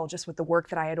as well, just with the work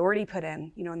that I had already put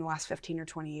in, you know, in the last 15 or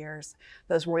 20 years.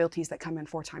 Those royalties that come in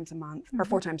 4 times a month, or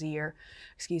 4 times a year,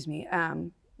 excuse me,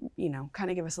 you know,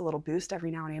 kind of give us a little boost every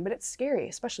now and then, but it's scary,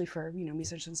 especially for, you know,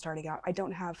 musicians starting out. I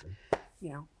don't have, you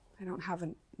know,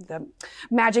 the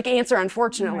magic answer,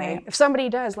 unfortunately. Right. If somebody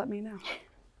does, let me know.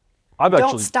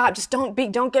 Don't stop. Just don't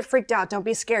get freaked out. Don't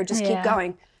be scared. Just keep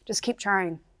going. Just keep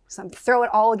trying. Throw it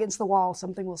all against the wall.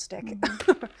 Something will stick.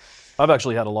 I've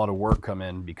actually had a lot of work come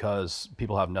in because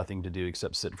people have nothing to do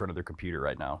except sit in front of their computer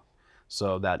right now.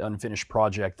 So that unfinished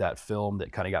project, that film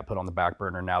that kind of got put on the back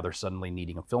burner, now they're suddenly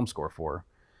needing a film score for.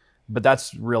 But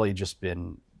that's really just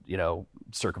been, you know,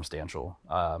 circumstantial.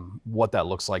 What that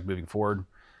looks like moving forward,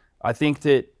 I think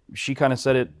that she kind of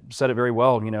said it very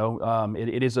well. You know,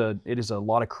 it is a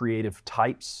lot of creative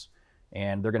types,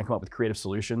 and they're going to come up with creative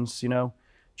solutions. You know,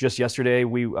 just yesterday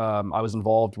I was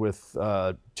involved with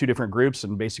 2 different groups,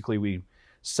 and basically we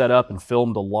set up and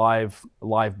filmed a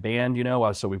live band. You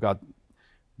know, so we've got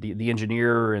the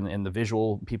engineer and the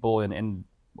visual people, and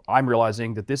I'm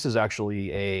realizing that this is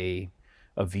actually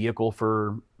a vehicle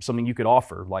for something you could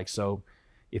offer. Like, so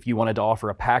if you wanted to offer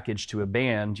a package to a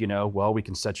band, you know, well, we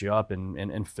can set you up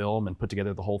and film and put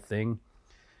together the whole thing.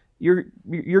 You're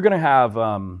going to have,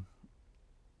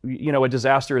 you know, a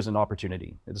disaster is an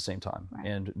opportunity at the same time. Right.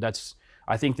 And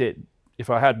I think that if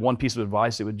I had one piece of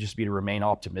advice, it would just be to remain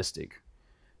optimistic,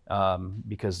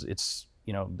 because it's,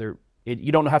 you know,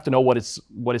 you don't have to know what it's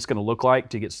going to look like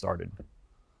to get started,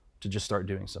 to just start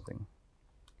doing something.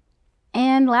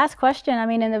 And last question, I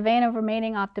mean, in the vein of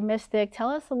remaining optimistic, tell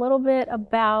us a little bit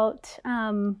about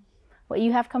what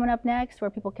you have coming up next, where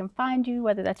people can find you,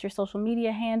 whether that's your social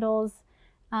media handles.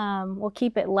 We'll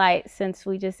keep it light since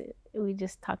we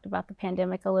just talked about the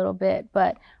pandemic a little bit,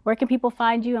 but where can people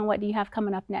find you, and what do you have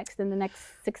coming up next in the next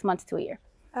 6 months to a year?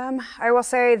 I will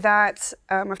say that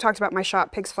I've talked about my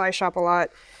shop, Pigs Fly Shop, a lot,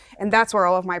 and that's where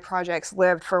all of my projects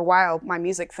lived for a while. My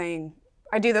music thing,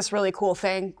 I do this really cool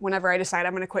thing whenever I decide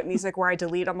I'm going to quit music, where I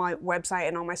delete on my website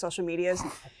and all my social medias,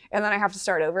 and then I have to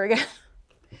start over again.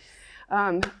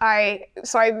 I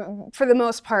for the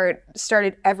most part,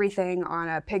 started everything on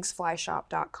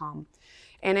pigsflyshop.com,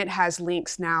 and it has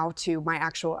links now to my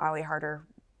actual Ali Harter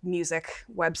music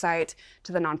website,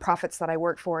 to the nonprofits that I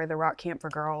work for, the Rock Camp for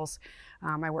Girls.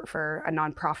 I work for a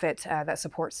nonprofit that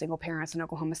supports single parents in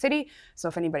Oklahoma City. So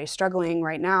if anybody's struggling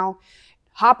right now,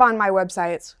 hop on my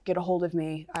websites, get a hold of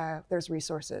me. There's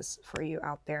resources for you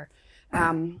out there.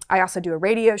 I also do a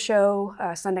radio show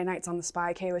Sunday nights on The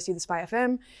Spy, KOSU The Spy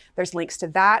FM. There's links to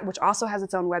that, which also has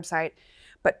its own website.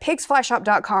 But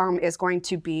pigsflyshop.com is going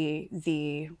to be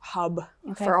the hub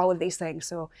for all of these things.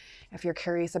 So if you're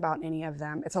curious about any of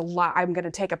them, it's a lot. I'm going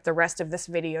to take up the rest of this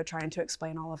video trying to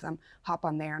explain all of them. Hop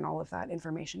on there and all of that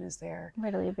information is there.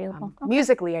 Readily available.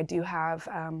 Musically, I do have,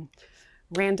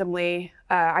 randomly,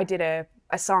 I did a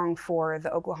song for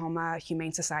the Oklahoma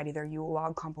Humane Society, their Yule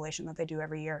Log compilation that they do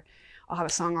every year. I'll have a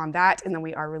song on that, and then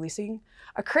we are releasing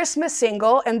a Christmas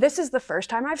single, and this is the first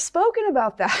time I've spoken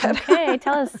about that. Okay,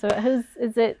 tell us,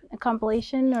 is it a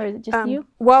compilation or is it just you?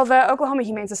 Well, the Oklahoma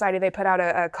Humane Society, they put out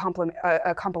a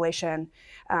compilation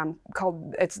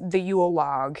called, it's the Yule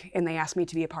Log, and they asked me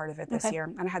to be a part of it this year.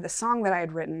 And I had the song that I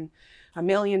had written a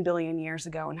million billion years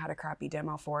ago and had a crappy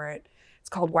demo for it. It's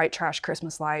called White Trash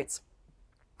Christmas Lights.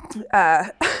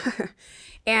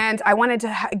 And I wanted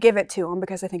to give it to them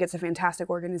because I think it's a fantastic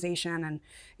organization, and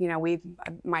you know,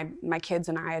 my kids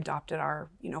and I adopted our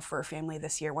fur family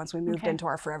this year once we moved into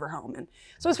our forever home, and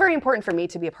so it's very important for me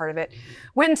to be a part of it.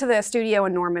 Went into the studio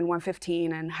in Norman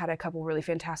 115 and had a couple really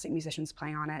fantastic musicians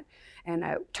play on it, and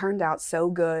it turned out so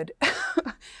good.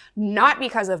 Not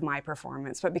because of my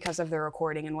performance, but because of the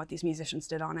recording and what these musicians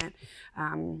did on it.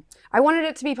 I wanted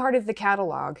it to be part of the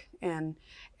catalog, and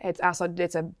it's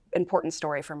an important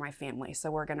story for my family.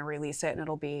 So we're going to release it, and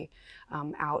it'll be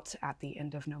out at the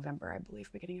end of November, I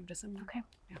believe, beginning of December. Okay,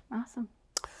 yeah. Awesome.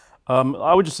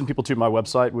 I would just send people to my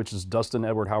website, which is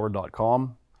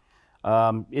dustinedwardhoward.com.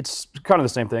 It's kind of the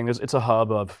same thing. It's a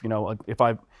hub of, if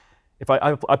I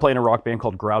play in a rock band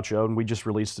called Groucho, and we just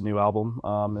released a new album,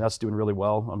 and that's doing really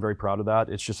well. I'm very proud of that.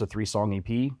 It's just a 3-song EP.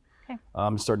 Okay.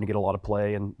 It's starting to get a lot of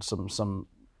play and some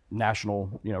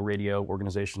national, radio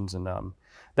organizations, and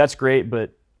that's great.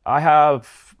 But I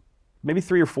have maybe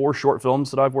 3 or 4 short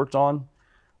films that I've worked on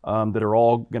that are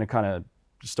all going to kind of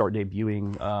start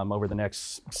debuting over the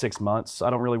next 6 months.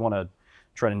 I don't really want to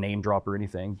try to name drop or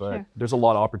anything, but there's a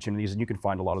lot of opportunities, and you can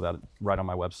find a lot of that right on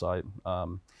my website.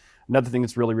 Another thing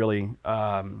that's really, really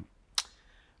I'm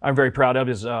very proud of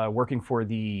is working for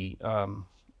the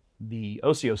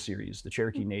OCO series, the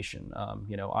Cherokee Nation.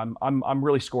 I'm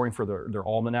really scoring for their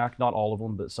almanac, not all of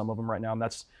them, but some of them right now, and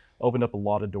that's opened up a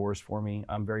lot of doors for me.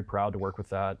 I'm very proud to work with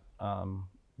that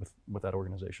with that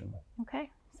organization.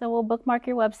 Okay, so we'll bookmark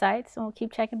your website, so we'll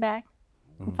keep checking back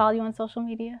and follow you on social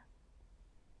media.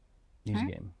 Easy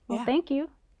game. Well, thank you.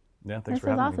 Yeah, thanks for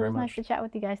having me very much. It was nice to chat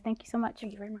with you guys. Thank you so much.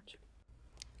 Thank you very much.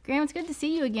 Graham, it's good to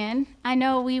see you again. I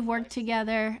know we've worked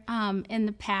together in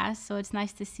the past, so it's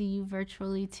nice to see you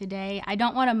virtually today. I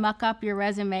don't want to muck up your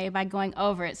resume by going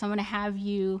over it, so I'm going to have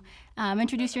you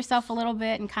introduce yourself a little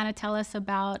bit and kind of tell us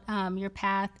about your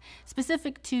path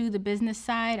specific to the business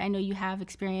side. I know you have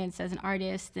experience as an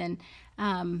artist, and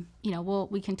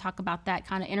we can talk about that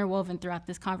kind of interwoven throughout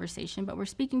this conversation, but we're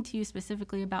speaking to you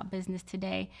specifically about business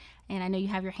today, and I know you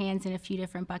have your hands in a few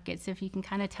different buckets. If you can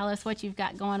kind of tell us what you've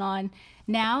got going on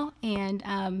now, and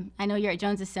I know you're at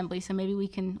Jones Assembly, so maybe we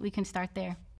can start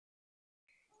there.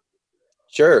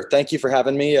 Sure. Thank you for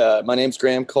having me. My name's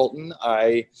Graham Colton.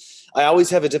 I always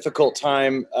have a difficult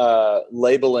time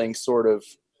labeling sort of,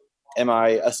 am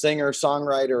I a singer,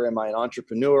 songwriter? Am I an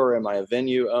entrepreneur? Am I a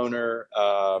venue owner?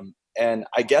 And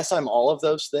I guess I'm all of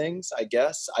those things, I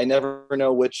guess. I never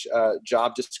know which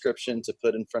job description to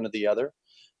put in front of the other.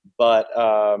 But,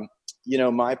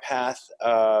 my path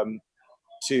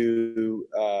to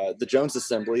the Jones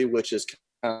Assembly, which is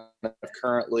kind of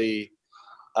currently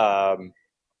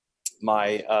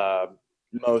my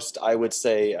most, I would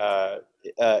say,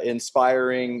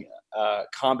 inspiring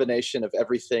combination of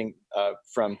everything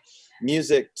from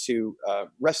music to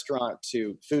restaurant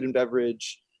to food and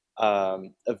beverage,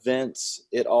 events.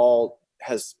 It all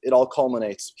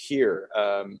culminates here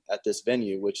at this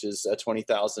venue, which is a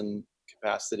 20,000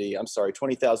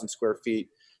 square feet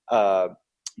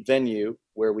venue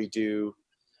where we do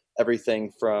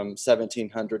everything from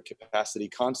 1,700 capacity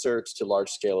concerts to large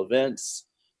scale events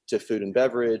to food and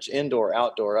beverage, indoor,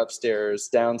 outdoor, upstairs,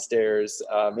 downstairs.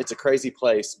 It's a crazy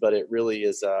place, but it really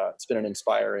is. It's been an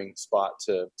inspiring spot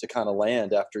to kind of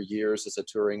land after years as a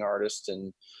touring artist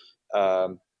and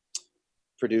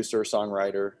producer,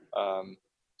 songwriter.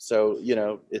 So,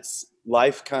 it's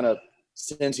life kind of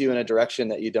sends you in a direction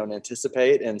that you don't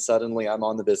anticipate, and suddenly I'm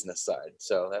on the business side.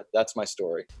 So that's my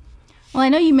story. Well, I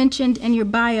know you mentioned in your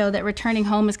bio that returning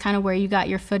home is kind of where you got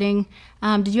your footing.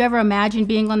 Did you ever imagine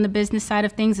being on the business side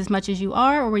of things as much as you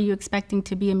are, or were you expecting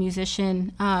to be a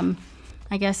musician,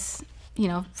 I guess,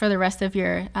 for the rest of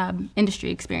your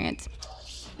industry experience?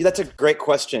 Yeah, that's a great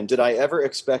question. Did I ever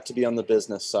expect to be on the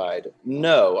business side?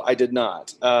 No, I did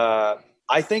not.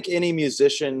 I think any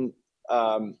musician,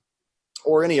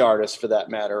 or any artist for that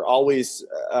matter, always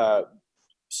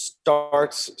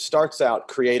starts out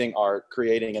creating art,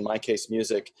 creating, in my case,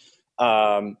 music,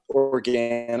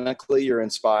 organically. You're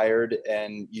inspired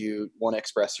and you want to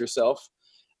express yourself.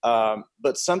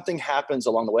 But something happens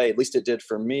along the way, at least it did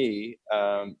for me,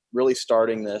 really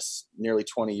starting this nearly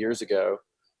 20 years ago.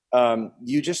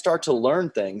 You just start to learn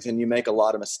things and you make a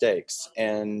lot of mistakes.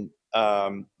 And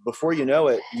before you know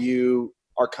it, you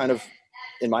are kind of,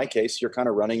 in my case, you're kind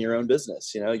of running your own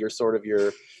business. You're sort of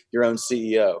your own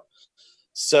CEO.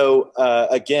 So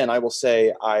again, I will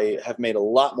say I have made a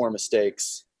lot more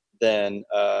mistakes than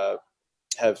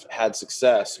have had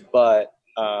success, but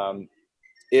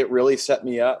it really set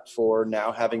me up for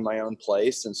now having my own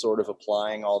place and sort of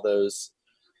applying all those,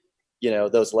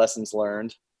 those lessons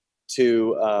learned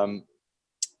to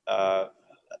a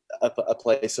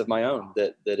place of my own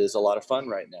that is a lot of fun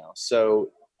right now.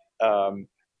 So,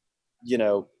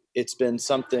 it's been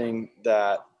something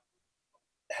that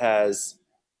has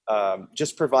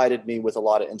just provided me with a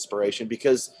lot of inspiration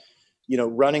because,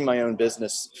 running my own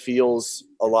business feels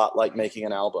a lot like making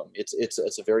an album.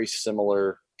 It's a very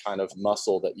similar kind of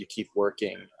muscle that you keep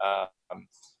working.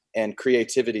 And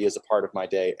creativity is a part of my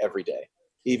day every day,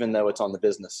 even though it's on the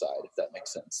business side, if that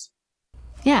makes sense.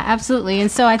 Yeah, absolutely. And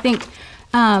so I think,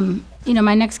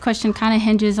 my next question kind of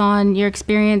hinges on your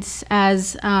experience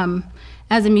as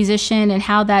a musician and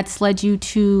how that's led you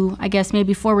to, I guess,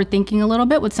 maybe forward thinking a little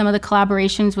bit with some of the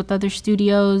collaborations with other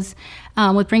studios,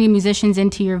 with bringing musicians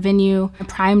into your venue,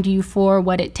 primed you for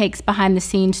what it takes behind the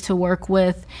scenes to work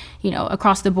with,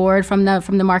 across the board from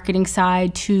the marketing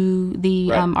side to the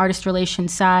Right. Artist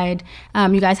relations side.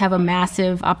 You guys have a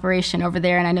massive operation over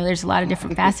there, and I know there's a lot of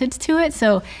different facets to it.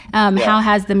 So how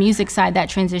has the music side, that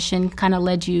transition kind of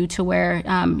led you to where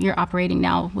you're operating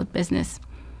now with business?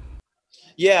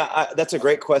 Yeah, that's a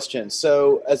great question.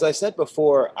 So as I said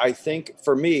before, I think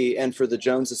for me and for the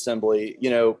Jones Assembly,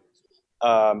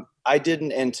 I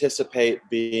didn't anticipate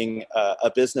being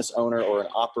a business owner or an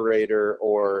operator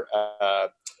or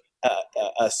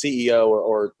a CEO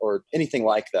or anything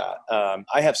like that.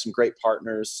 I have some great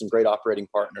partners, some great operating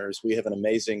partners. We have an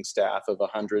amazing staff of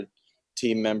 100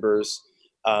 team members.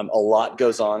 A lot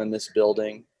goes on in this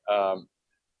building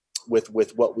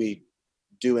with what we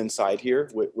do inside here,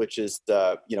 which is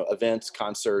events,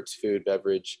 concerts, food,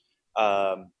 beverage.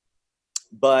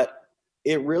 But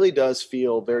it really does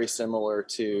feel very similar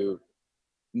to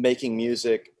making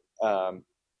music,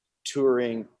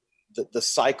 touring, the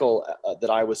cycle that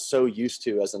I was so used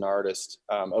to as an artist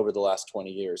over the last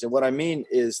 20 years. And what I mean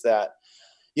is that,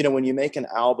 when you make an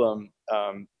album,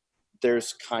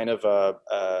 there's kind of a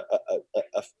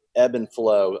ebb and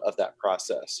flow of that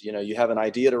process. You have an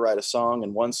idea to write a song,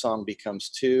 and one song becomes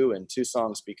two, and two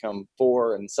songs become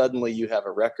four, and suddenly you have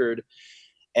a record.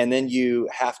 And then you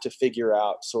have to figure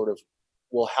out sort of,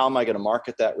 well, how am I going to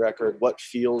market that record? What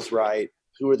feels right?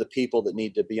 Who are the people that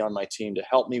need to be on my team to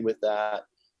help me with that?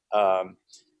 And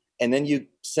then you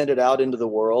send it out into the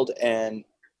world, and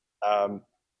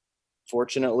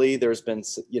fortunately, there's been,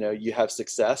 you have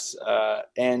success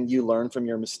and you learn from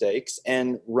your mistakes.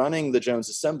 And running the Jones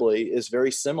Assembly is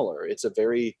very similar. It's a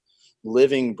very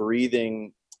living,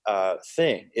 breathing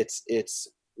thing. It's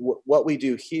what we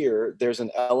do here. There's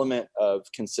an element of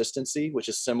consistency, which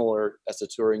is similar as a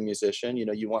touring musician.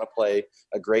 You want to play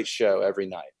a great show every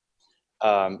night,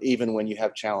 even when you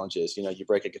have challenges. You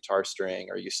break a guitar string,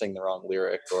 or you sing the wrong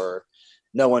lyric, or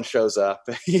no one shows up.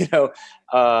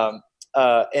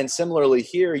 And similarly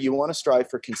here, you want to strive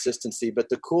for consistency. But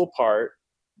the cool part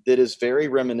that is very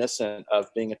reminiscent of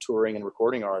being a touring and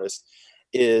recording artist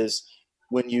is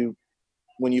when you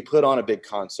put on a big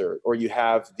concert, or you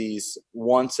have these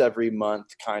once every month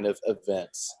kind of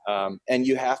events, and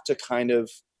you have to kind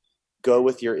of go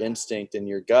with your instinct and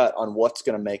your gut on what's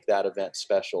going to make that event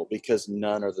special, because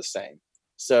none are the same.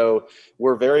 So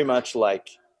we're very much like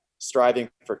striving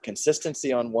for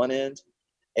consistency on one end,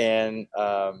 and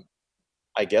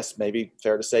I guess maybe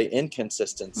fair to say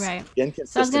inconsistency. Right.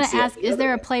 Inconsistency. So I was going to ask, is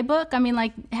there a playbook? I mean,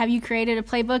 like, have you created a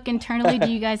playbook internally? Do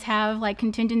you guys have like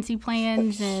contingency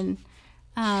plans and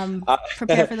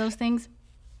prepare for those things?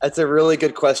 That's a really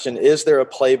good question. Is there a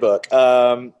playbook?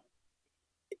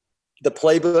 The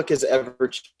playbook is ever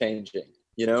changing,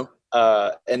 you know?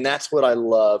 And that's what I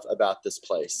love about this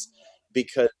place,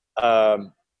 because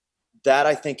that,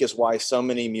 I think, is why so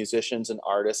many musicians and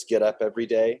artists get up every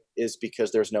day, is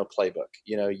because there's no playbook.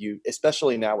 You know,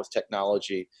 especially now with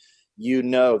technology, you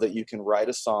know that you can write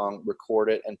a song,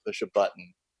 record it, and push a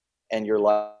button, and your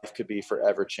life could be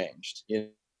forever changed. You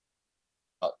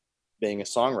know, being a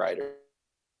songwriter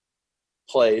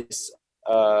place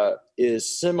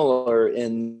is similar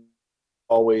in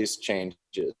always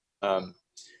changes.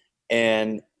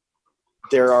 And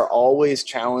there are always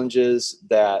challenges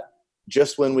that,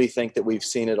 just when we think that we've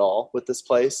seen it all with this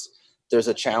place, there's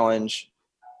a challenge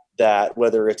that,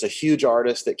 whether it's a huge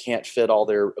artist that can't fit all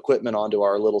their equipment onto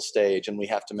our little stage and we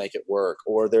have to make it work,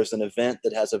 or there's an event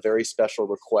that has a very special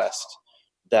request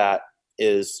that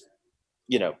is,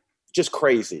 you know, just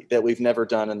crazy, that we've never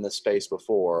done in this space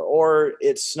before, or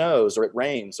it snows or it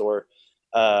rains, or,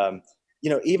 you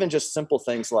know, even just simple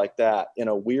things like that in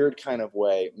a weird kind of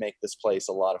way make this place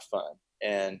a lot of fun.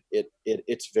 And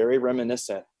it's very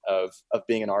reminiscent of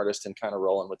being an artist and kind of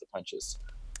rolling with the punches.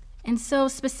 And so,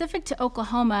 specific to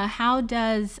Oklahoma, how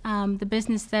does the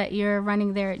business that you're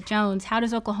running there at Jones, how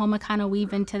does Oklahoma kind of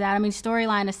weave into that? I mean,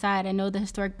 storyline aside, I know the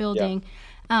historic building,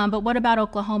 but what about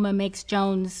Oklahoma makes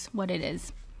Jones what it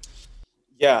is?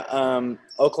 Yeah,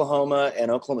 Oklahoma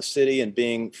and Oklahoma City, and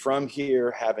being from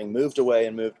here, having moved away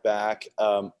and moved back,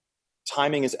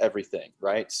 timing is everything,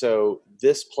 right? So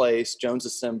this place, Jones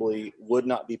Assembly, would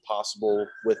not be possible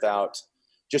without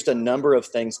just a number of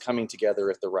things coming together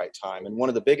at the right time. And one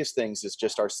of the biggest things is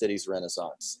just our city's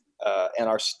renaissance and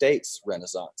our state's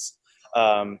renaissance.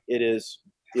 It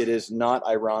is not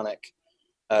ironic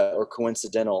or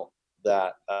coincidental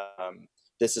that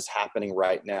this is happening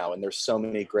right now. And there's so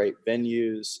many great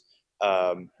venues,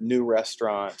 new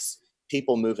restaurants,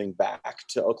 people moving back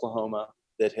to Oklahoma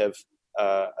that have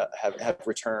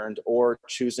returned or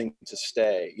choosing to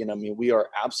stay. You know, I mean, we are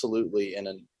absolutely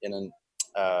in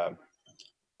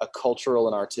a cultural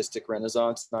and artistic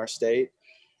renaissance in our state,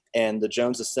 and the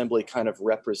Jones Assembly kind of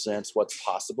represents what's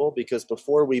possible, because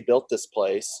before we built this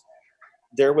place,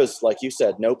 there was, like you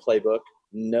said, no playbook,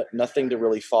 nothing to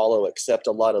really follow except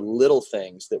a lot of little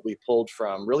things that we pulled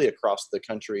from really across the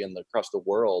country and across the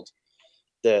world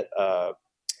that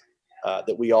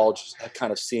that we all just have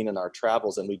kind of seen in our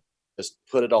travels, and we just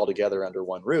put it all together under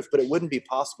one roof. But it wouldn't be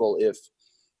possible if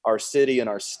our city and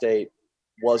our state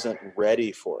wasn't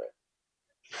ready for it.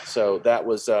 So that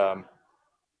was,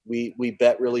 we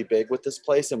bet really big with this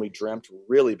place, and we dreamt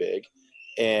really big.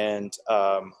 And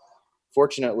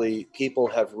fortunately, people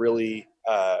have really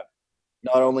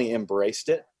not only embraced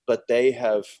it, but they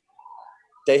have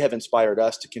inspired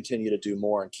us to continue to do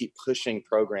more and keep pushing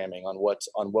programming on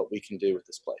what we can do with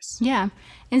this place. Yeah.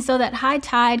 And so that high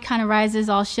tide kind of rises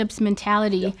all ships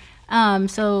mentality. Yeah.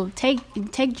 So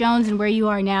take Jones and where you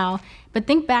are now, but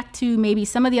think back to maybe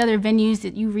some of the other venues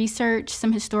that you research,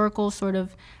 some historical sort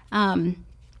of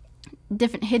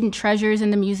different hidden treasures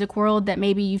in the music world that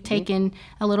maybe you've taken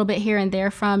a little bit here and there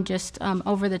from just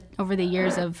over the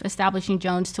years of establishing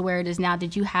Jones to where it is now.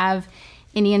 Did you have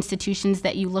any institutions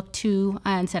that you looked to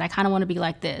and said, I kind of want to be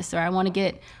like this, or I want to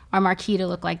get our marquee to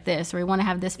look like this, or we want to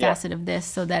have this facet of this,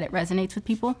 so that it resonates with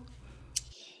people?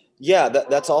 Yeah,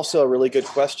 that's also a really good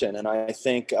question. And I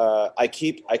think I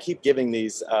keep giving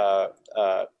these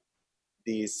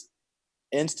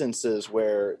instances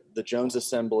where the Jones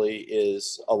Assembly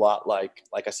is a lot like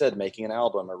I said, making an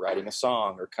album or writing a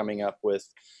song or coming up with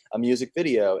a music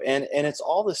video. And it's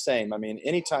all the same. I mean,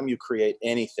 anytime you create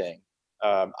anything,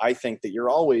 I think that you're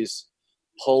always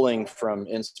pulling from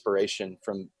inspiration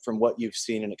from what you've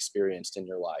seen and experienced in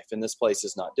your life. And this place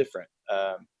is not different.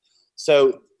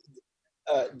 So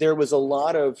there was a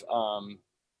lot of,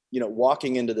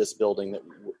 walking into this building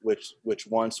which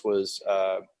once was,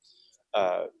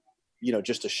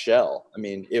 just a shell. I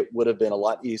mean, it would have been a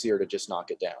lot easier to just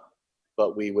knock it down,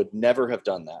 but we would never have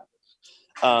done that.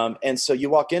 And so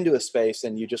you walk into a space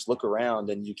and you just look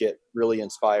around and you get really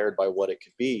inspired by what it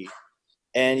could be.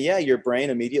 And yeah, your brain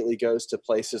immediately goes to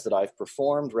places that I've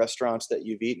performed, restaurants that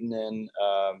you've eaten in,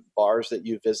 bars that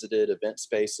you've visited, event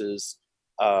spaces,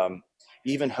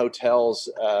 even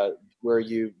hotels where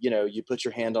you put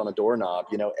your hand on a doorknob.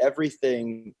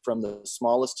 Everything from the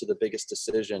smallest to the biggest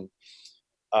decision,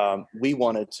 we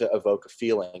wanted to evoke a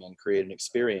feeling and create an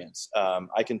experience.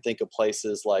 I can think of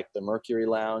places like the Mercury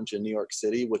Lounge in New York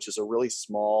City, which is a really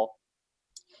small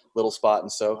little spot in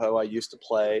Soho I used to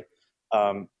play.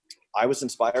 I was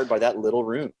inspired by that little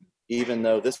room, even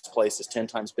though this place is 10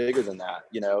 times bigger than that.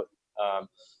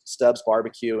 Stubbs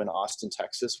Barbecue in Austin,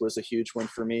 Texas was a huge one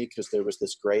for me because there was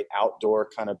this great outdoor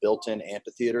kind of built-in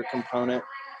amphitheater component,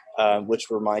 which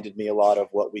reminded me a lot of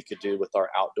what we could do with our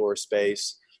outdoor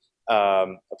space. A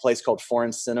place called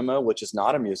Foreign Cinema, which is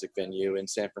not a music venue in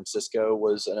San Francisco,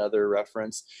 was another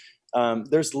reference.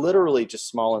 There's literally, just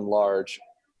small and large,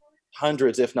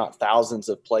 hundreds, if not thousands,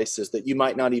 of places that you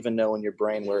might not even know in your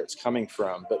brain where it's coming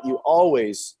from, but you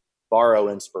always borrow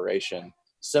inspiration,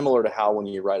 similar to how when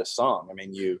you write a song. I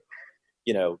mean,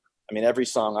 every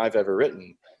song I've ever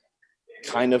written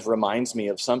kind of reminds me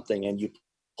of something, and you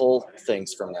pull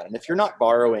things from that. And if you're not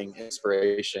borrowing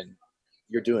inspiration,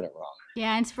 you're doing it wrong.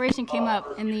 Yeah, inspiration came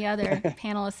up in the other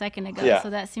panel a second ago, so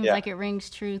that seems like it rings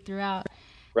true throughout.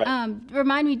 Right.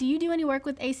 Remind me, do you do any work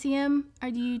with ACM,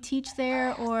 or do you teach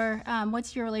there, or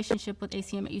what's your relationship with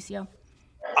ACM at UCO?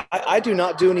 I do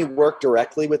not do any work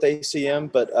directly with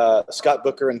ACM, but Scott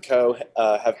Booker and co.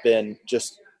 Have been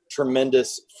just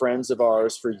tremendous friends of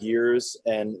ours for years,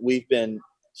 and we've been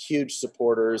huge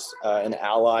supporters and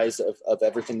allies of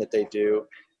everything that they do.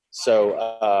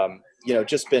 So,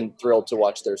 just been thrilled to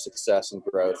watch their success and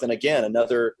growth. And again,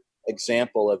 another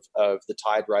example of the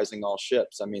tide rising all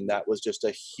ships. I mean, that was just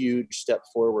a huge step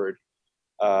forward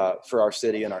for our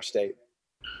city and our state.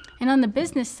 And on the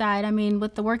business side, I mean,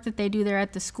 with the work that they do there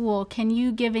at the school, can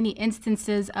you give any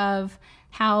instances of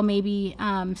how maybe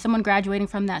someone graduating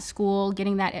from that school,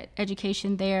 getting that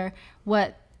education there,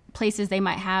 what places they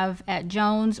might have at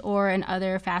Jones or in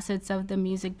other facets of the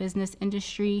music business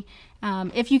industry?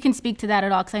 If you can speak to that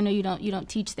at all, because I know you don't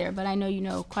teach there, but I know you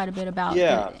know quite a bit about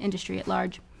the industry at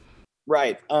large.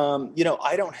 Right.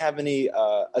 I don't have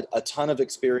a ton of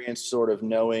experience sort of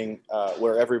knowing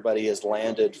where everybody has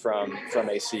landed from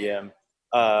ACM.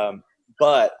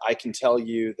 But I can tell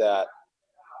you that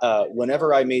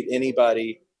whenever I meet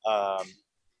anybody,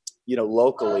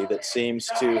 locally that seems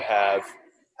to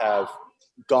have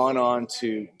gone on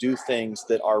to do things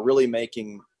that are really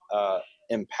making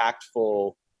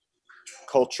impactful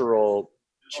cultural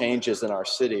changes in our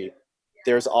city,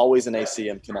 there's always an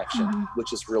ACM connection,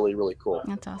 which is really, really cool.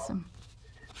 That's awesome.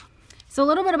 So a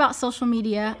little bit about social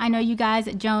media. I know you guys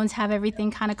at Jones have everything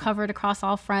kind of covered across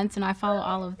all fronts, and I follow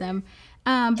all of them.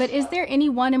 But is there any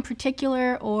one in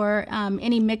particular, or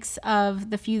any mix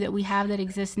of the few that we have that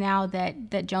exist now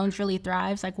that Jones really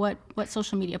thrives? Like what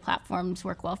social media platforms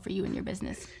work well for you in your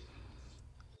business?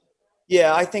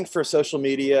 Yeah, I think for social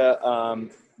media,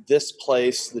 this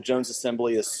place, the Jones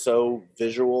Assembly, is so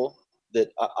visual that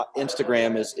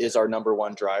Instagram is our number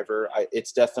one driver.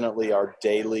 It's definitely our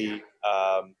daily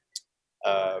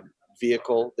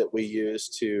vehicle that we use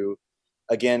to,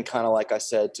 again, kind of like I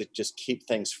said, to just keep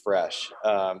things fresh.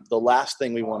 The last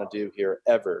thing we want to do here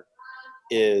ever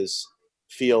is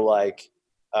feel like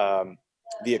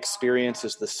the experience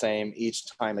is the same each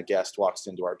time a guest walks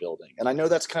into our building. And I know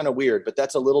that's kind of weird, but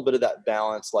that's a little bit of that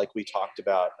balance like we talked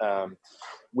about.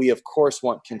 We, of course,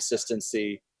 want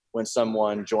consistency when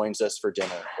someone joins us for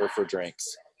dinner or for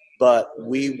drinks, but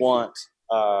we want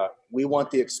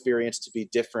the experience to be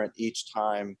different each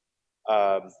time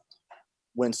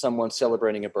when someone's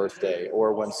celebrating a birthday,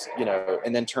 or when,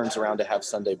 and then turns around to have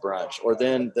Sunday brunch, or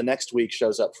then the next week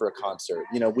shows up for a concert.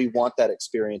 We want that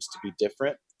experience to be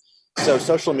different. So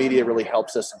social media really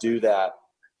helps us do that,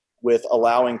 with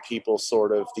allowing people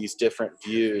sort of these different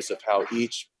views of how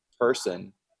each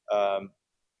person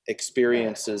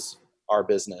experiences our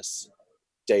business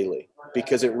daily,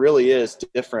 because it really is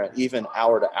different, even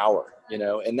hour to hour,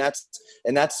 and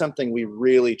that's something we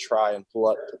really try and pull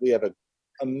up. We have an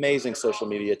amazing social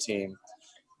media team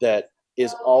that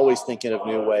is always thinking of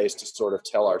new ways to sort of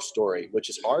tell our story, which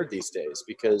is hard these days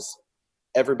because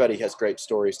everybody has great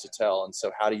stories to tell. And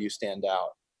so how do you stand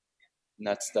out? And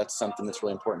that's something that's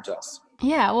really important to us.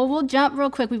 Yeah, well, we'll jump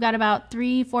real quick. We've got about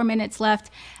 3-4 minutes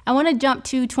left. I want to jump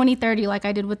to 2030 like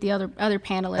I did with the other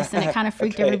panelists, and it kind of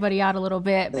freaked everybody out a little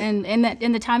bit. And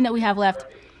in the time that we have left,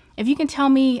 if you can tell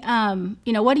me,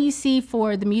 what do you see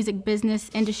for the music business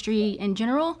industry in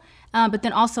general, but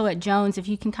then also at Jones, if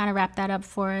you can kind of wrap that up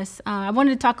for us. I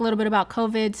wanted to talk a little bit about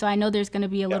COVID. So I know there's going to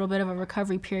be a little bit of a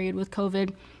recovery period with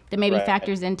COVID that maybe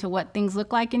factors into what things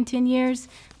look like in 10 years.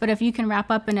 But if you can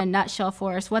wrap up in a nutshell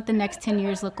for us what the next 10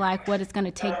 years look like, what it's going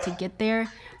to take to get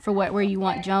there for where you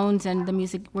want Jones and the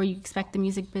music, where you expect the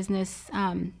music business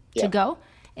to go.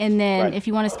 And then if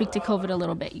you want to speak to COVID a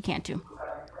little bit, you can too.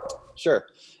 Sure.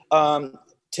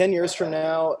 10 years from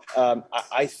now,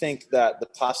 I think that the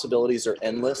possibilities are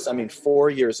endless. I mean, 4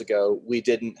 years ago, we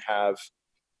didn't have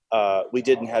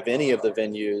any of the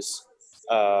venues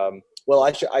Well,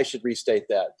 I should restate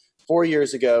that. 4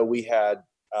 years ago, we had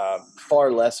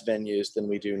far less venues than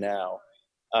we do now,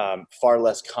 far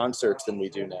less concerts than we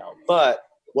do now. But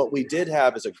what we did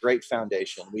have is a great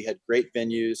foundation. We had great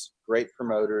venues, great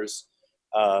promoters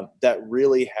that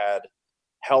really had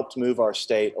helped move our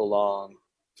state along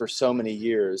for so many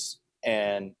years.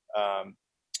 And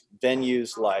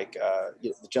venues like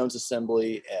the Jones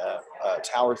Assembly,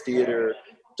 Tower Theater,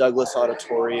 Douglas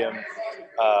Auditorium,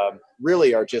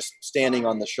 really are just standing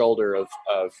on the shoulder of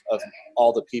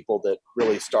all the people that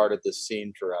really started this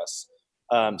scene for us.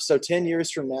 So 10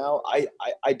 years from now,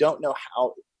 I don't know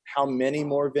how many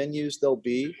more venues there'll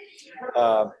be,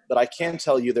 but I can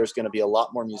tell you there's going to be a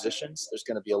lot more musicians. There's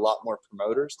going to be a lot more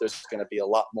promoters. There's going to be a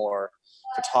lot more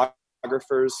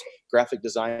photographers, graphic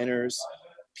designers,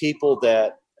 people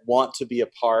that want to be a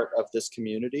part of this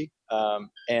community.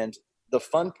 And the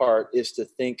fun part is to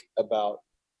think about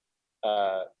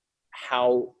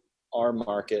how our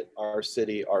market, our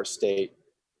city, our state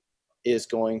is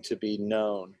going to be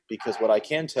known. Because what I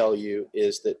can tell you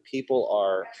is that people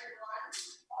are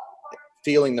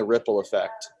feeling the ripple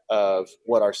effect of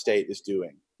what our state is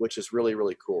doing, which is really,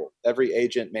 really cool. Every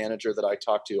agent manager that I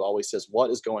talk to always says,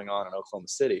 what is going on in Oklahoma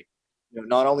City? You know,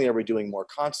 not only are we doing more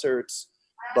concerts,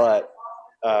 but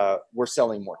we're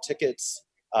selling more tickets.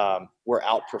 We're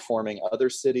outperforming other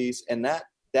cities. And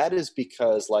that is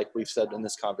because, like we've said in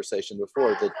this conversation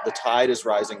before, the tide is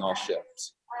rising all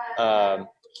ships.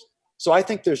 So I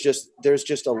think there's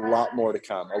just a lot more to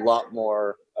come, a lot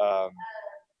more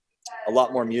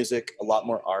music, a lot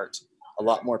more art, a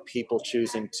lot more people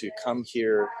choosing to come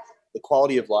here. The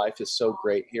quality of life is so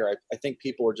great here. I think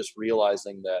people are just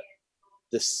realizing that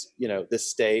this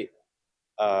state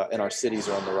and our cities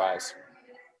are on the rise.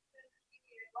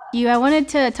 I wanted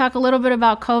to talk a little bit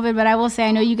about COVID, but I will say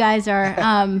I know you guys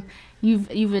are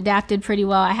you've adapted pretty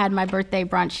well. I had my birthday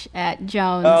brunch at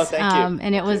Jones. Oh, thank you.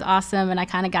 And it was awesome, and I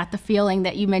kind of got the feeling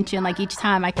that you mentioned. Like each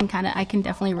time, I can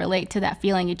definitely relate to that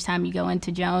feeling each time you go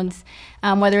into Jones,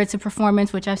 whether it's a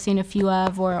performance, which I've seen a few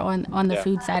of, or on the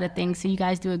food side of things. So you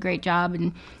guys do a great job,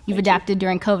 and you've adapted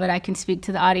during COVID. I can speak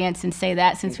to the audience and say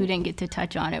that since we didn't get to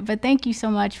touch on it. But thank you so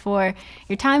much for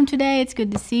your time today. It's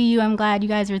good to see you. I'm glad you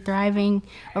guys are thriving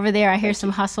over there. I hear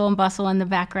some hustle and bustle in the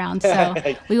background, so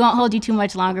we won't hold you too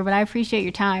much longer, but I appreciate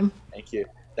your time. Thank you.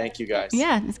 Thank you, guys.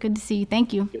 Yeah, it's good to see you.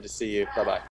 Thank you. Good to see you.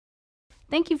 Bye-bye.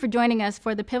 Thank you for joining us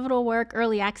for the Pivotal Work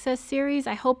Early Access series.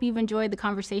 I hope you've enjoyed the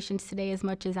conversations today as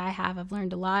much as I have. I've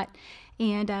learned a lot,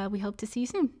 and we hope to see you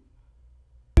soon.